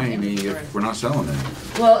to Just buy in any inventory. if we're not selling any.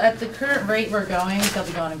 Well, at the current rate we're going, they'll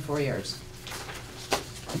be gone in 4 years.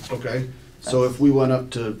 okay. So if we went up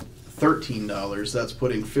to $13, that's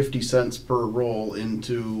putting 50 cents per roll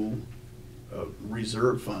into a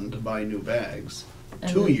reserve fund to buy new bags.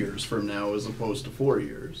 And 2 then- years from now as opposed to 4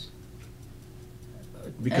 years.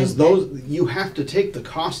 Because And- those, you have to take the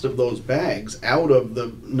cost of those bags out of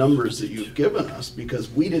the numbers that you've given us, because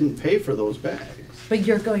we didn't pay for those bags. But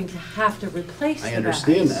you're going to have to replace the I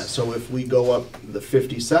understand that, bags. so if we go up the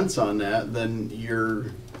 50 cents on that, then you're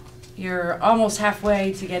you're almost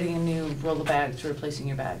halfway to getting a new roll of bags, replacing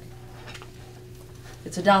your bag.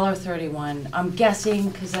 It's $1.31. I'm guessing,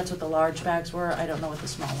 because that's what the large bags were, I don't know what the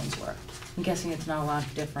small ones were. I'm guessing it's not a lot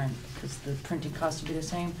different, because the printing cost would be the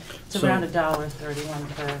same. It's So- around $1.31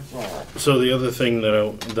 per roll. So the other thing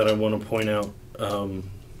that I want to point out,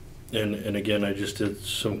 and again, I just did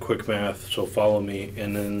some quick math, so follow me,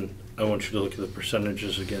 and then I want you to look at the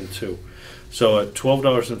percentages again too. So at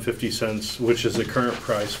 $12.50, which is the current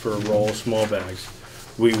price for a roll of small bags,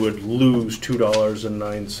 we would lose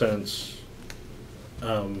 $2.09.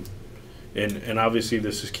 And obviously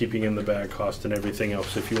this is keeping in the bag cost and everything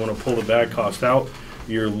else. If you want to pull the bag cost out,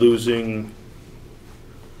 you're losing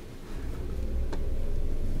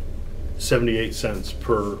 78 cents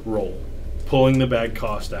per roll. Pulling the bag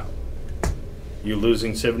cost out, you're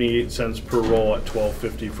losing 78 cents per roll at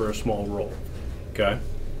 $12.50 for a small roll. Okay?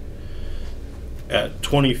 At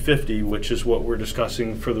 $20.50, which is what we're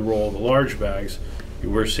discussing for the roll of the large bags,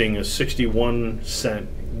 we're seeing a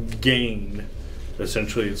 61-cent gain.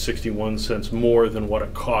 Essentially, it's 61 cents more than what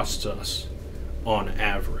it costs us on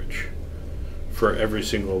average for every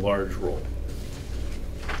single large roll.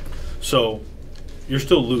 So you're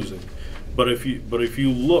still losing. But if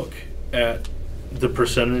you look at the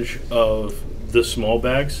percentage of the small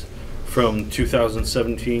bags from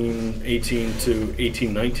 2017-18 to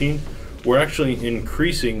 18-19, we're actually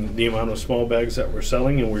increasing the amount of small bags that we're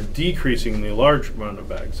selling, and we're decreasing the large amount of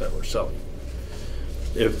bags that we're selling.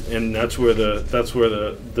 And that's where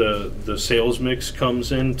the sales mix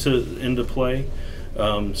comes into play.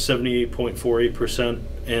 78.48%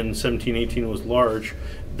 and 17-18 was large.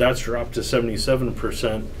 That's dropped to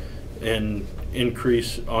 77%, and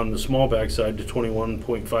increase on the small bag side to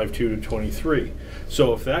 21.52 to 23.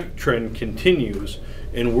 So if that trend continues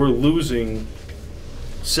and we're losing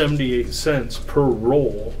 78 cents per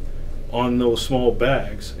roll on those small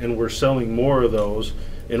bags, and we're selling more of those,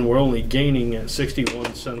 and we're only gaining at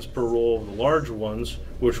 61 cents per roll of the large ones,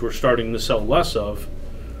 which we're starting to sell less of,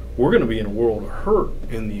 we're going to be in a world of hurt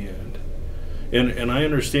in the end. And I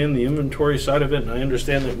understand the inventory side of it, and I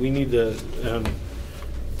understand that we need to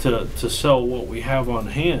sell what we have on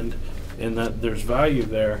hand, and that there's value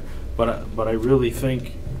there. But I really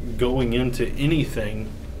think going into anything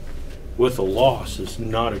with a loss is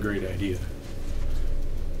not a great idea.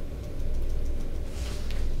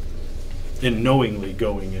 And knowingly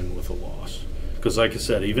going in with a loss, because like I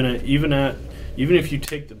said, even if you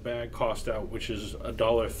take the bag cost out, which is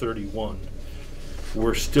 $1.31,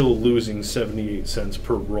 we're still losing 78 cents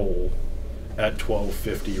per roll at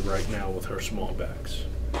 $12.50 right now with our small bags.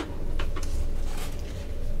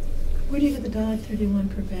 Where do you get the $1.31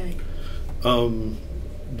 per bag?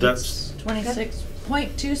 That's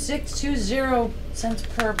 26.2620 cents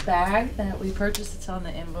per bag that we purchased. It's on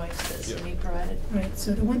the invoice that Cindy provided. Right,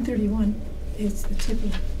 so the 131 is the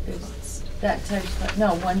tipping cost. That times five.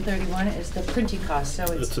 No, 131 is the printing cost. So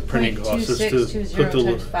it's the printing cost. Is to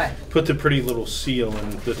put the pretty little seal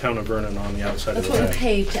in the town of Vernon on the outside That's of the what bag. we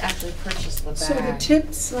paid to actually purchase the bag. So the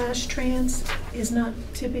tip/trans is not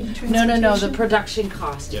tipping transportation? No. The production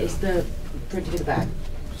cost is the printing of the bag.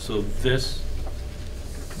 So this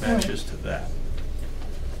matches to that.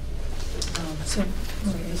 So,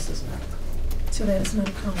 This is not. so that is not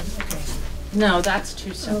a column, okay. No, that's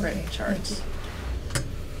two separate Okay, charts.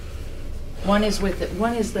 One is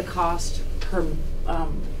the cost per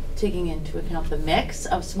taking into account the mix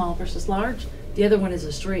of small versus large. The other one is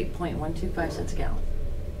a straight 0.125 cents a gallon.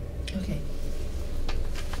 Okay.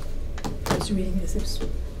 I was reading this as a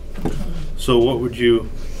column. So what would you,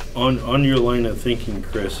 on your line of thinking,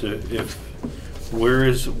 Chris, if where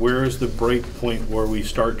is the break point where we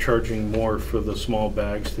start charging more for the small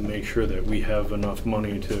bags to make sure that we have enough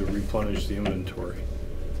money to replenish the inventory?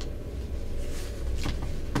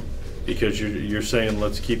 Because you're saying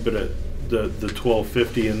let's keep it at the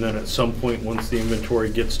 $12.50, and then at some point once the inventory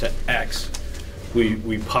gets to X,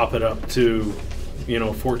 we pop it up to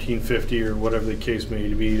 $14.50 or whatever the case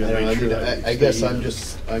may be to make sure that I guess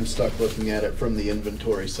I'm stuck looking at it from the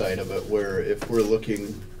inventory side of it, where if we're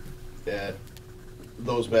looking at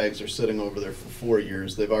those bags are sitting over there for 4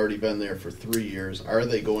 years, they've already been there for 3 years, are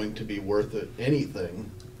they going to be worth anything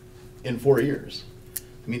in 4 years?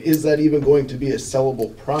 I mean, is that even going to be a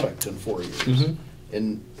sellable product in 4 years? Mm-hmm.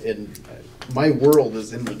 And my world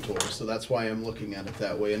is inventory, so that's why I'm looking at it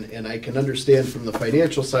that way. And I can understand from the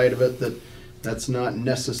financial side of it that that's not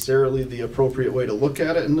necessarily the appropriate way to look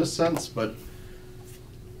at it in this sense, but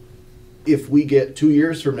if we get 2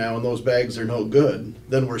 years from now and those bags are no good,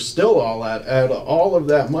 then we're still all out all of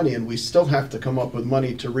that money, and we still have to come up with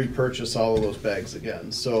money to repurchase all of those bags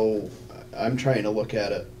again. So I'm trying to look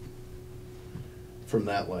at it from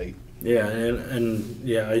that light. Yeah, and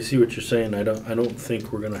yeah, I see what you're saying. I don't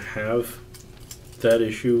think we're gonna have that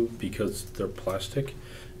issue because they're plastic,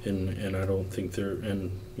 and I don't think they're,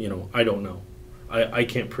 and you know, I don't know. I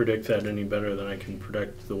can't predict that any better than I can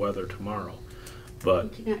predict the weather tomorrow.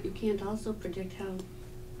 But You can't also predict how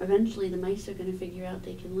eventually the mice are gonna figure out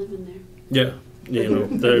they can live in there. yeah, you know,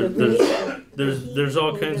 there's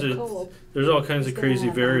all kinds of crazy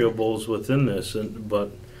variables within this,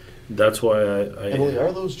 but that's why Emily,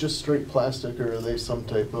 are those just straight plastic, or are they some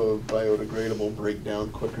type of biodegradable, break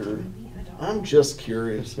down quicker? I'm just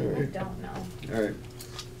curious. I don't know. All right.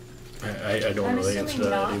 I don't know the answer to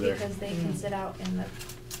that either. Because they can sit out in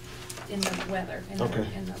the weather, Okay.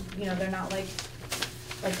 you know, they're not like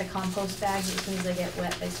the compost bags, as soon as they get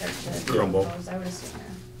wet, they start to Crumble. decompose. I would assume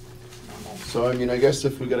they're normal. So, I mean, I guess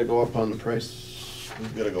if we gotta go up on the price,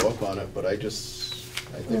 we've gotta go up on it, but I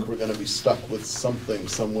think we're gonna be stuck with something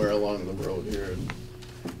somewhere along the road here.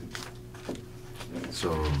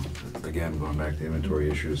 So, again, going back to the inventory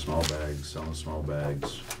issue, small bags, selling small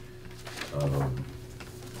bags.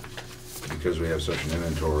 Because we have such an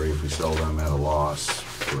inventory, if we sell them at a loss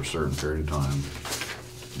for a certain period of time,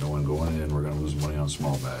 no one going in, we're gonna lose money on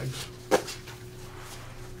small bags.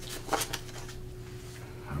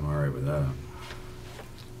 I'm all right with that.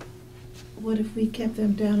 What if we kept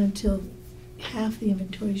them down until half the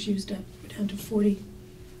inventory is used up, down to 40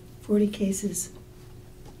 cases?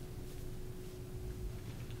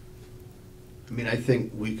 I mean, I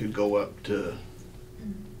think we could go up to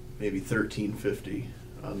maybe $13.50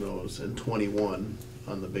 on those and 21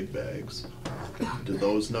 on the big bags. Do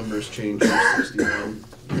those numbers change from 61?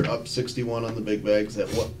 You're up 61 on the big bags. At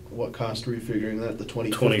what cost are we figuring that? The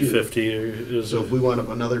 2050 is. So if we went up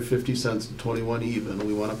another 50 cents to 21 even,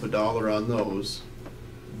 we went up $1 on those,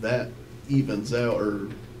 that evens out, or,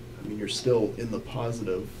 I mean, you're still in the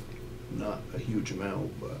positive, not a huge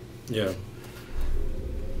amount, but. Yeah.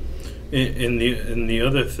 And the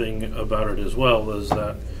other thing about it as well is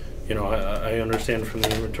that, you know, I understand from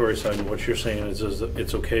the inventory side, and what you're saying is that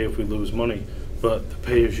it's okay if we lose money, but the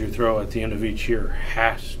pay-as-you-throw at the end of each year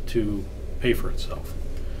has to pay for itself.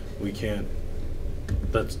 We can't.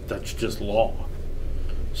 That's just law.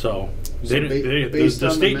 So the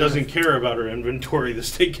state doesn't care about our inventory. The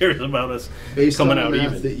state cares about us coming out even. Based on the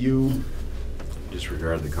math that you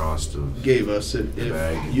Disregard the cost of. gave us, if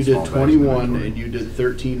bag, you small did bags 21 inventory. and you did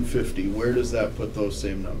 1350, where does that put those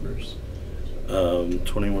same numbers?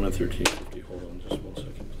 21 and 1350. Hold on just 1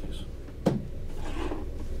 second, please.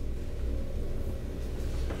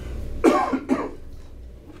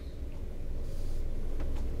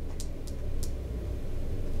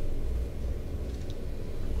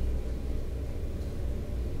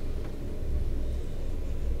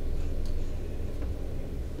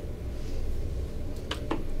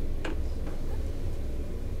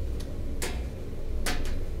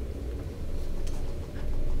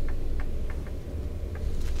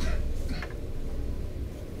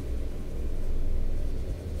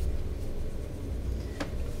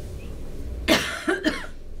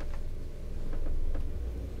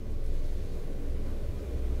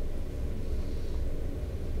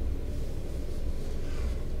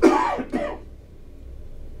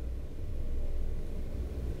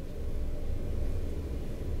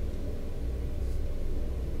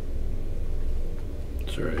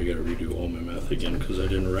 Sorry, I gotta redo all my math again because I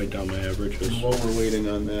didn't write down my averages. And while we're waiting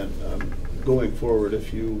on that, going forward,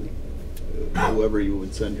 if you, whoever you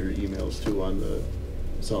would send your emails to on the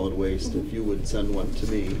solid waste, if you would send one to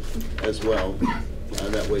me as well,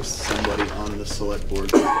 that way somebody on the select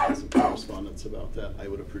board has some correspondence about that, I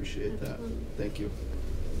would appreciate that. Thank you.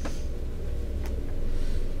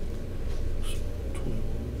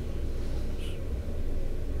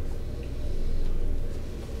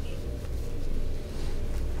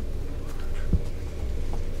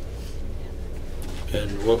 And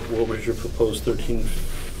what was your proposed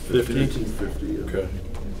 1350? 1350, yeah. Okay.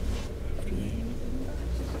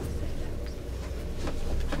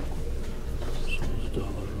 So it's $1.09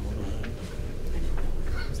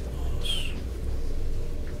 plus.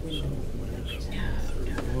 So minus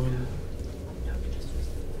 131.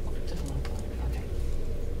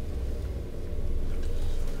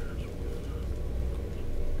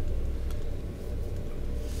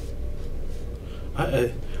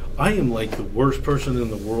 I am like the worst person in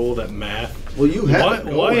the world at math. Well, you have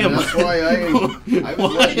to go, why and am that's why I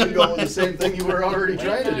was letting you go with the same thing you were already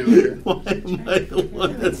trying to do here. Why am I the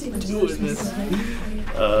one that's doing this?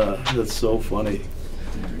 That's so funny.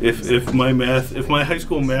 If my high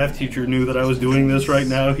school math teacher knew that I was doing this right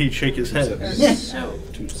now, he'd shake his head.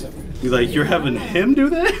 Be like, "You're having him do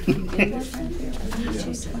that?"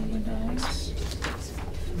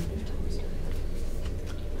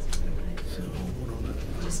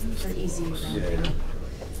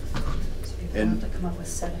 We'll And- have to come up with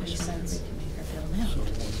 70 cents. We can make our bill now. So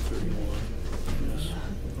 131. Yes.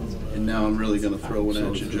 And now I'm really gonna throw one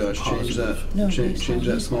at you, Josh. Change that, No, change please.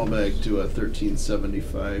 that small bag to a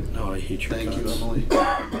 1375. No, I hate your Thank you, guts. Emily. You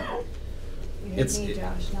hit It's- me,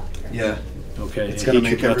 Josh, not her. Yeah, Okay. it's I gonna hate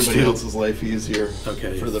your make guts, everybody too. else's life easier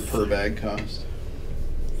Okay. for the per bag cost.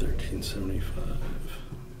 1375.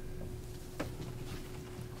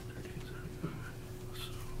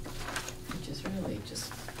 Which is really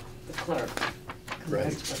just the clerk. 'Cause Right.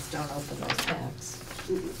 most of us don't open those tabs.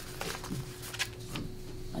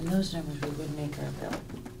 On those numbers, we would make our bill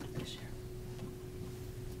this year.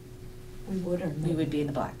 We would or We would be in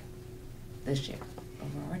the black this year, but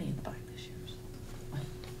we're already in the black this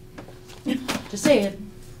year. So. Just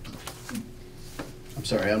saying, I'm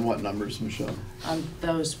sorry, on what numbers, Michelle? on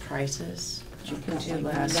those prices, you could do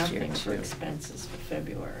Like last year nothing for too. expenses for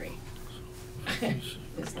February. There's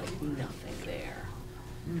like nothing there.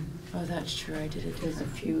 Oh, that's true, I did it There's a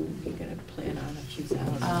different. few, you gotta plan on a few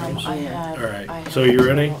thousand. I have. All right, I have so you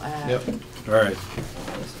ready? a little ad. Yep. All right.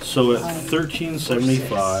 So at Um,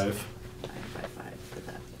 1375. 555 for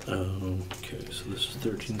that. Okay, so this is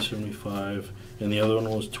 1375, and the other one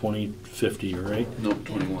was 2050, right? Nope,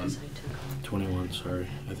 21. 21. Sorry,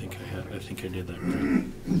 I think I did that right.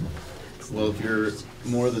 Well, if you're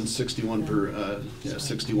more than 61 per,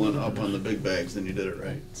 61 up on the big bags, then you did it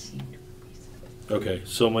right. Okay,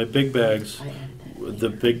 so my big bags, I added that. the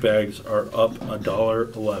big bags are up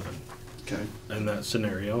 $1.11 Okay, in that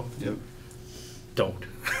scenario. yep. Don't.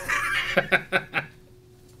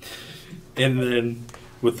 And then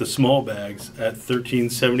with the small bags at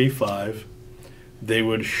 1375, they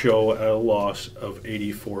would show a loss of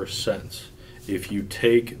 84 cents. If you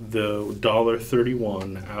take the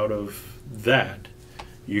 $1.31 out of that,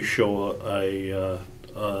 you show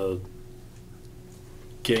a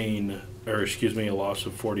gain, or excuse me, a loss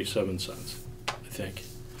of 47 cents, I think.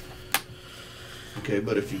 Okay,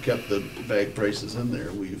 but if you kept the bag prices in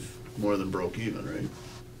there, we've more than broke even, right?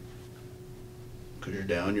 Because you're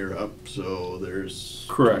down, you're up, so there's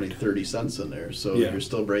Correct. 20, 30 cents in there, so Yeah. you're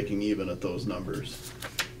still breaking even at those numbers.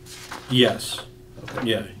 Yes. Okay.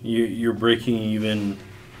 Yeah, you're breaking even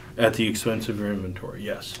at the expense of your inventory,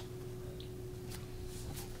 yes.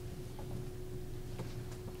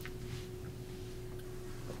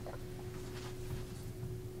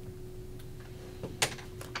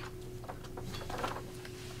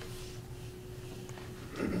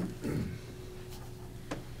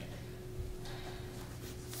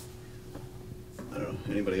 I don't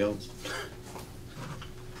know, anybody else?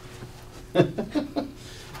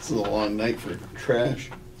 This is a long night for trash.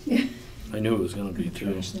 Yeah. I knew it was gonna be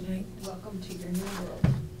too. Trash the night. Welcome to your new world.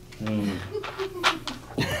 Mm.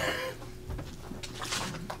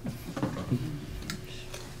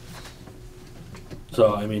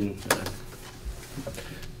 So, I mean,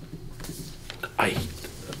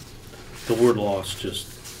 the word loss just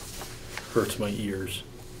hurts my ears.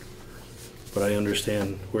 But I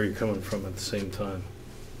understand where you're coming from at the same time.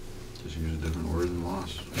 Just use a different word than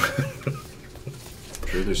loss.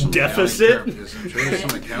 Sure, there's some Deficit? accounting term- I'm sure there's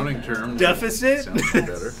some accounting term. that Deficit? Sounds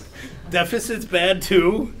better. Deficit's bad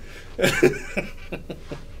too.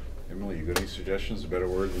 Emily, you got any suggestions, a better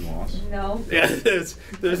word than loss? No. Yeah, there's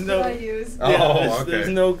That's no. what I use. Oh, Yeah, okay. there's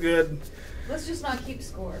no good. Let's just not keep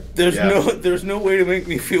score. There's Yeah. there's no way to make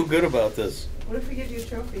me feel good about this. What if we give you a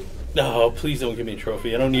trophy? No, please don't give me a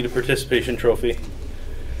trophy. I don't need a participation trophy.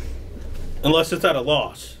 Unless it's at a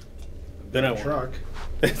loss. Then I want. Truck.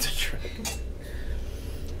 It's a truck.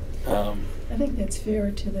 I think that's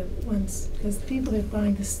fair to the ones, because people that are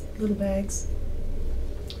buying this little bags,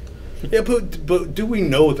 Yeah, but do we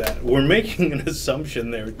know that? We're making an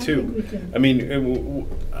assumption there I think we too. can. I mean,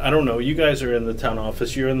 I don't know. You guys are in the town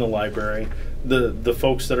office. You're in the library. The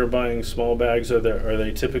folks that are buying small bags, are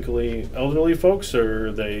they typically elderly folks, or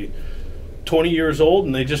are they 20 years old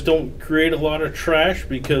and they just don't create a lot of trash?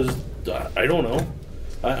 Because I don't know.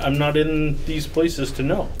 I'm not in these places to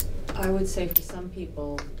know. I would say for some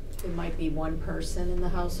people, it might be one person in the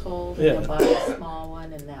household, Yeah. and they'll buy a small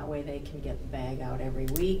one, and that way they can get the bag out every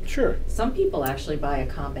week. Sure. Some people actually buy a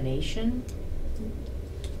combination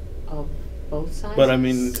of both sizes. But I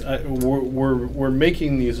mean, we're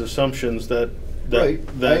making these assumptions that Right,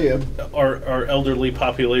 I am. our elderly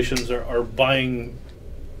populations are buying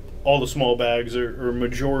all the small bags or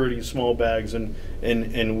majority small bags, and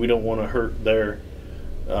we don't want to hurt their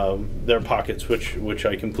pockets, which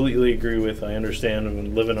I completely agree with. I understand,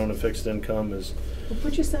 and living on a fixed income is. Well,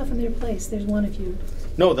 put yourself in their place, there's one of you,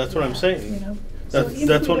 No, that's what I'm saying. you know? So That's even if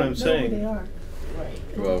that's we what don't I'm know who saying. they are.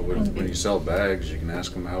 Right. Well, when you sell bags, you can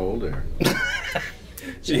ask them how old they are.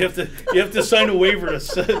 So you have to sign a waiver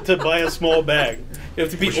to buy a small bag. You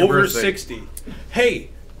have to be What's your over birthday? 60. Hey,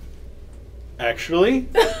 actually,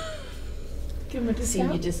 Give them a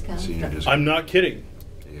Senior discount. discount. Senior discount. I'm not kidding.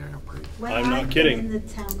 Yeah, pretty. When I'm not I've kidding. been in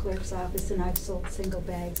the town clerk's office and I've sold single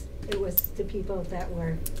bags, it was to people that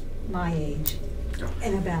were my age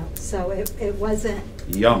and about. So it wasn't.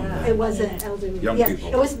 Young. It wasn't elderly. Young Yeah,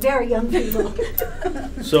 people. it was very young people.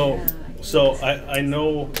 So I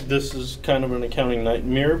know this is kind of an accounting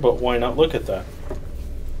nightmare, but why not look at that?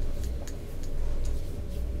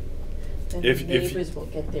 Then If- the if- neighbors will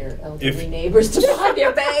get their if- elderly neighbors to buy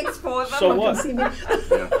their bags for them. So what?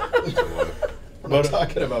 We're not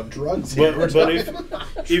talking about drugs here. But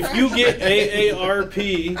if you get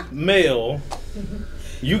AARP mail,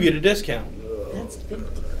 you get a discount. That's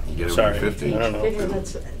 50. You get it Sorry, over 50. I don't know. Well,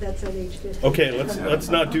 that's at age 50. Okay, let's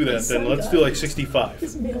not do that then. Let's do like 65.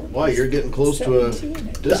 Why, you're getting close to a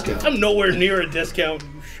discount. I'm nowhere near a discount.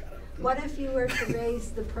 What if you were to raise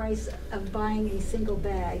the price of buying a single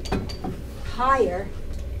bag higher,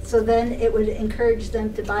 so then it would encourage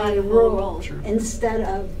them to buy a roll Sure. instead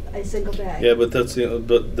of a single bag? Yeah, but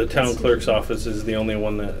the town clerk's office is the only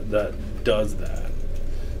one that does that.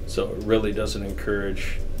 So it really doesn't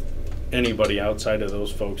encourage anybody outside of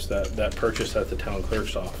those folks that purchase at the town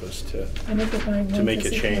clerk's office to. And if they're buying To one make a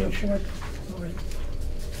because they can't change. afford for it.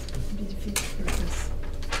 It'd be defeat the purpose.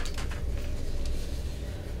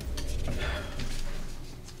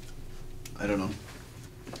 I don't know.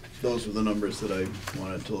 Those were the numbers that I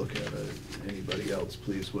wanted to look at. Anybody else,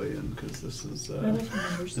 please weigh in, because this is I like the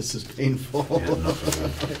numbers. this is painful. Yeah, enough of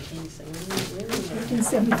that.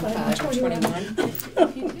 1375 and 21.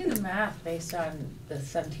 If you do the math based on the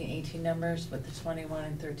 17, 18 numbers with the 21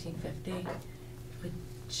 and 1350, it would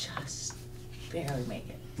just barely make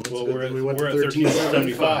it. Well, good we're that at, we went to we're at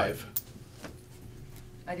 1375.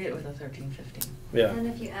 I did it with a 1350. Yeah. And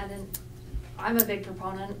if you add in, I'm a big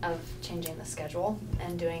proponent of changing the schedule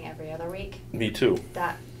and doing every other week. Me too.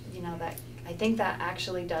 That, I think that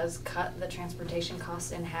actually does cut the transportation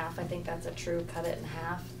costs in half. I think that's a true cut it in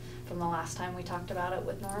half from the last time we talked about it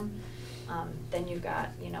with Norm. Then you've got,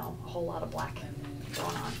 a whole lot of black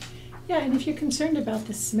going on. Yeah, and if you're concerned about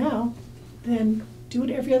the smell, then do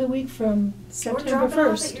it every other week from September Or drop it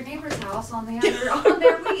off at 1st. your neighbor's house on their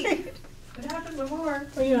week. It happened before.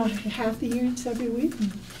 Or, half the year it's every week,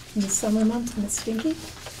 and in the summer months when it's stinky.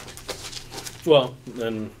 Well,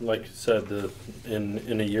 then, like I said,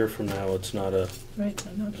 in a year from now, it's not Right,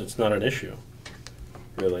 I know. it's not an issue,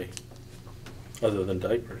 really, other than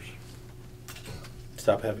diapers.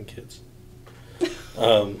 Stop having kids.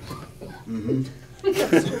 Mhm.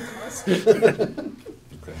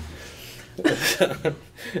 Okay.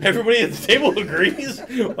 Everybody at the table agrees.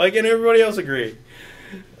 Why can't everybody else agree?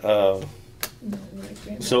 No,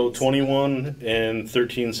 right, So 21 and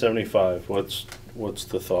 1375. What's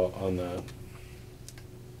the thought on that?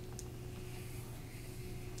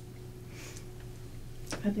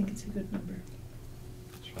 I think it's a good number.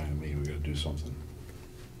 It's fine with me, we gotta do something.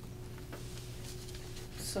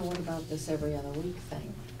 So what about this every other week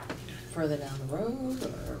thing? Further down the road,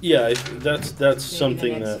 or? Yeah, that's maybe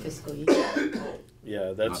something the that. next fiscal year? Yeah,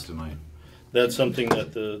 Not that's tonight. that's something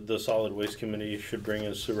that the solid waste committee should bring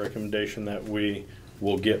us a recommendation that we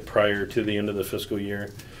will get prior to the end of the fiscal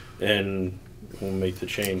year, and we'll make the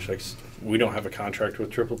change. Like we don't have a contract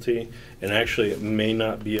with Triple T, and actually it may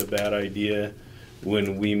not be a bad idea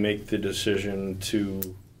when we make the decision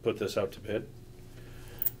to put this out to bid,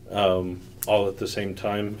 all at the same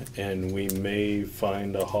time, and we may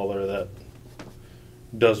find a hauler that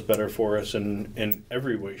does better for us in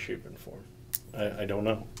every way, shape, and form. I don't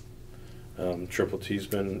know. Triple T's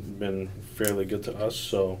been fairly good to us,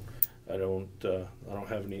 so I don't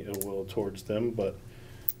have any ill will towards them. But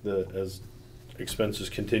as expenses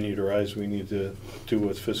continue to rise, we need to do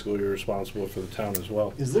what's fiscally responsible for the town as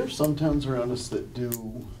well. Is there some towns around us that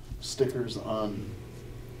do stickers on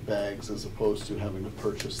bags as opposed to having to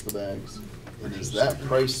purchase the bags? And is that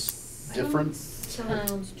price different?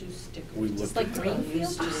 Towns do stickers. We Just looked like at that.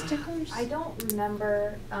 Greenfield do stickers? I don't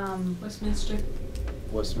remember, Westminster.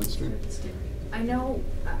 Westminster? I know,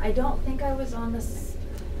 I don't think I was on this.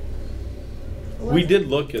 We did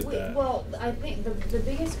look at that. Well, I think the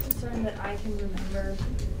biggest concern that I can remember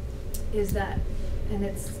is that, and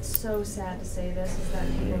it's so sad to say this, is that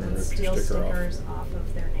people Rip would your steal sticker off. stickers off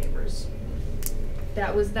of their neighbors.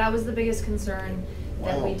 That was the biggest concern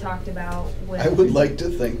that we Wow. talked about with. I would like to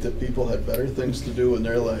think that people had better things to do in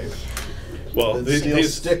their life Well, than steal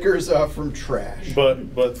these, stickers off from trash.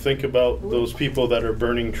 but think about those people that are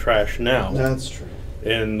burning trash now, That's true.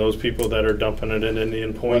 and those people that are dumping it in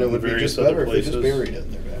Indian But Point it and would be various just other better if they places. just buried it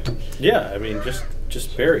in their bag. Yeah, I mean,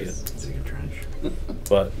 just bury it. Dig a trench.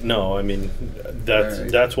 But no, I mean,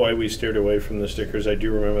 that's why we steered away from the stickers. I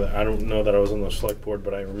do remember that. I don't know that I was on the select board,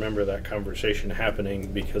 but I remember that conversation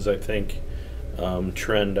happening because I think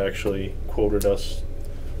Trend actually quoted us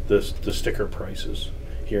the sticker prices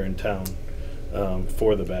here in town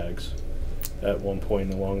for the bags at one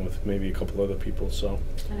point, along with maybe a couple other people. So.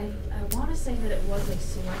 And I want to say that it was a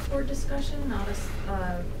select board discussion, not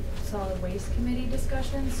a solid waste committee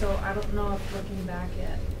discussion. So I don't know if looking back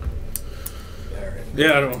at.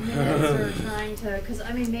 Yeah, I don't. Minutes or trying to, because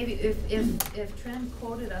I mean, maybe if Trend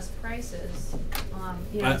quoted us prices,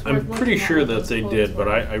 you know, it's I'm worth pretty looking at sure what that those they quotes did, but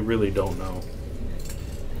were. I really don't know.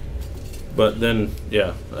 But then,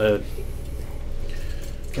 yeah.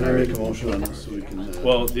 Can I make a motion on this so we can?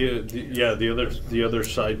 Well, the other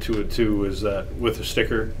side to it too is that with a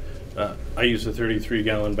sticker, I use a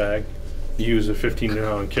 33-gallon bag, you use a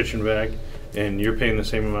 15-gallon kitchen bag, and you're paying the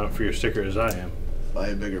same amount for your sticker as I am. Buy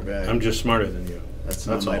a bigger bag. I'm just smarter than you. That's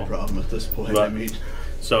not my all. problem at this point. But- I mean,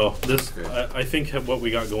 So this, Okay. I think what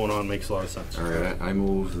we got going on makes a lot of sense. All right, I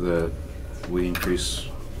move that we increase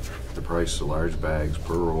the price of large bags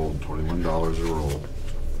per roll, $21 a roll,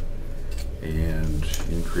 and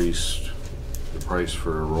increase the price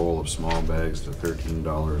for a roll of small bags to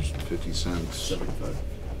 $13.50.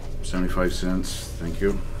 75 cents, thank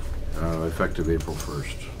you. Effective April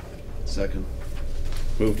 1st. second.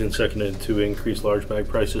 Moved and seconded to increase large bag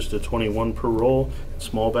prices to 21 per roll,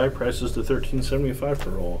 small bag prices to $13.75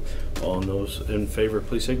 per roll. All those in favor,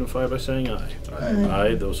 please signify by saying aye. Aye.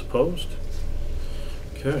 Aye. Those opposed?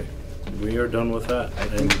 Okay, we are done with that. I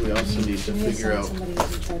think we also need to Can we figure assign out. somebody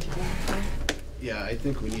who's in charge of that? Yeah, I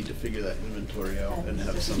think we need to figure that inventory out and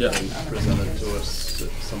have Yeah. something presented to us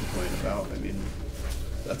at some point about. I mean,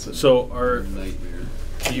 that's a So nightmare.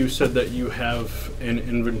 you said that you have an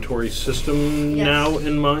inventory system Yes. now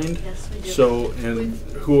in mind? Yes, we do. So, and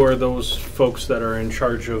who are those folks that are in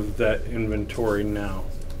charge of that inventory now?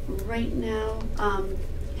 Right now,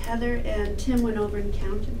 Heather and Tim went over and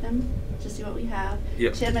counted them to see what we have.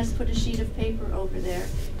 Yep. Tim has put a sheet of paper over there.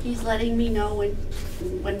 He's letting me know when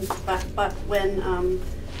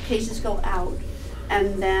cases go out,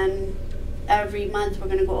 and then every month we're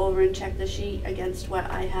gonna go over and check the sheet against what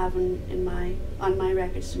I have on my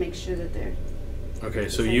records to make sure that they're. Okay,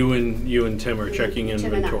 so you and Tim are checking Tim and I,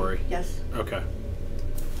 inventory? yes. Okay,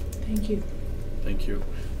 Thank you. thank you.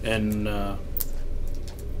 And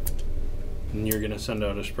you're gonna send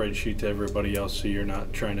out a spreadsheet to everybody else so you're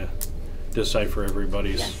not trying to decipher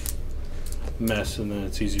everybody's Yes. mess, and then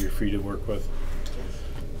it's easier for you to work with.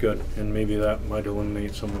 Good, and maybe that might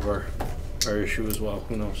eliminate some of our issue as well,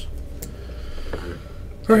 who knows?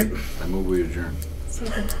 All right, I move we adjourn.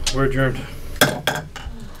 Second. we're adjourned.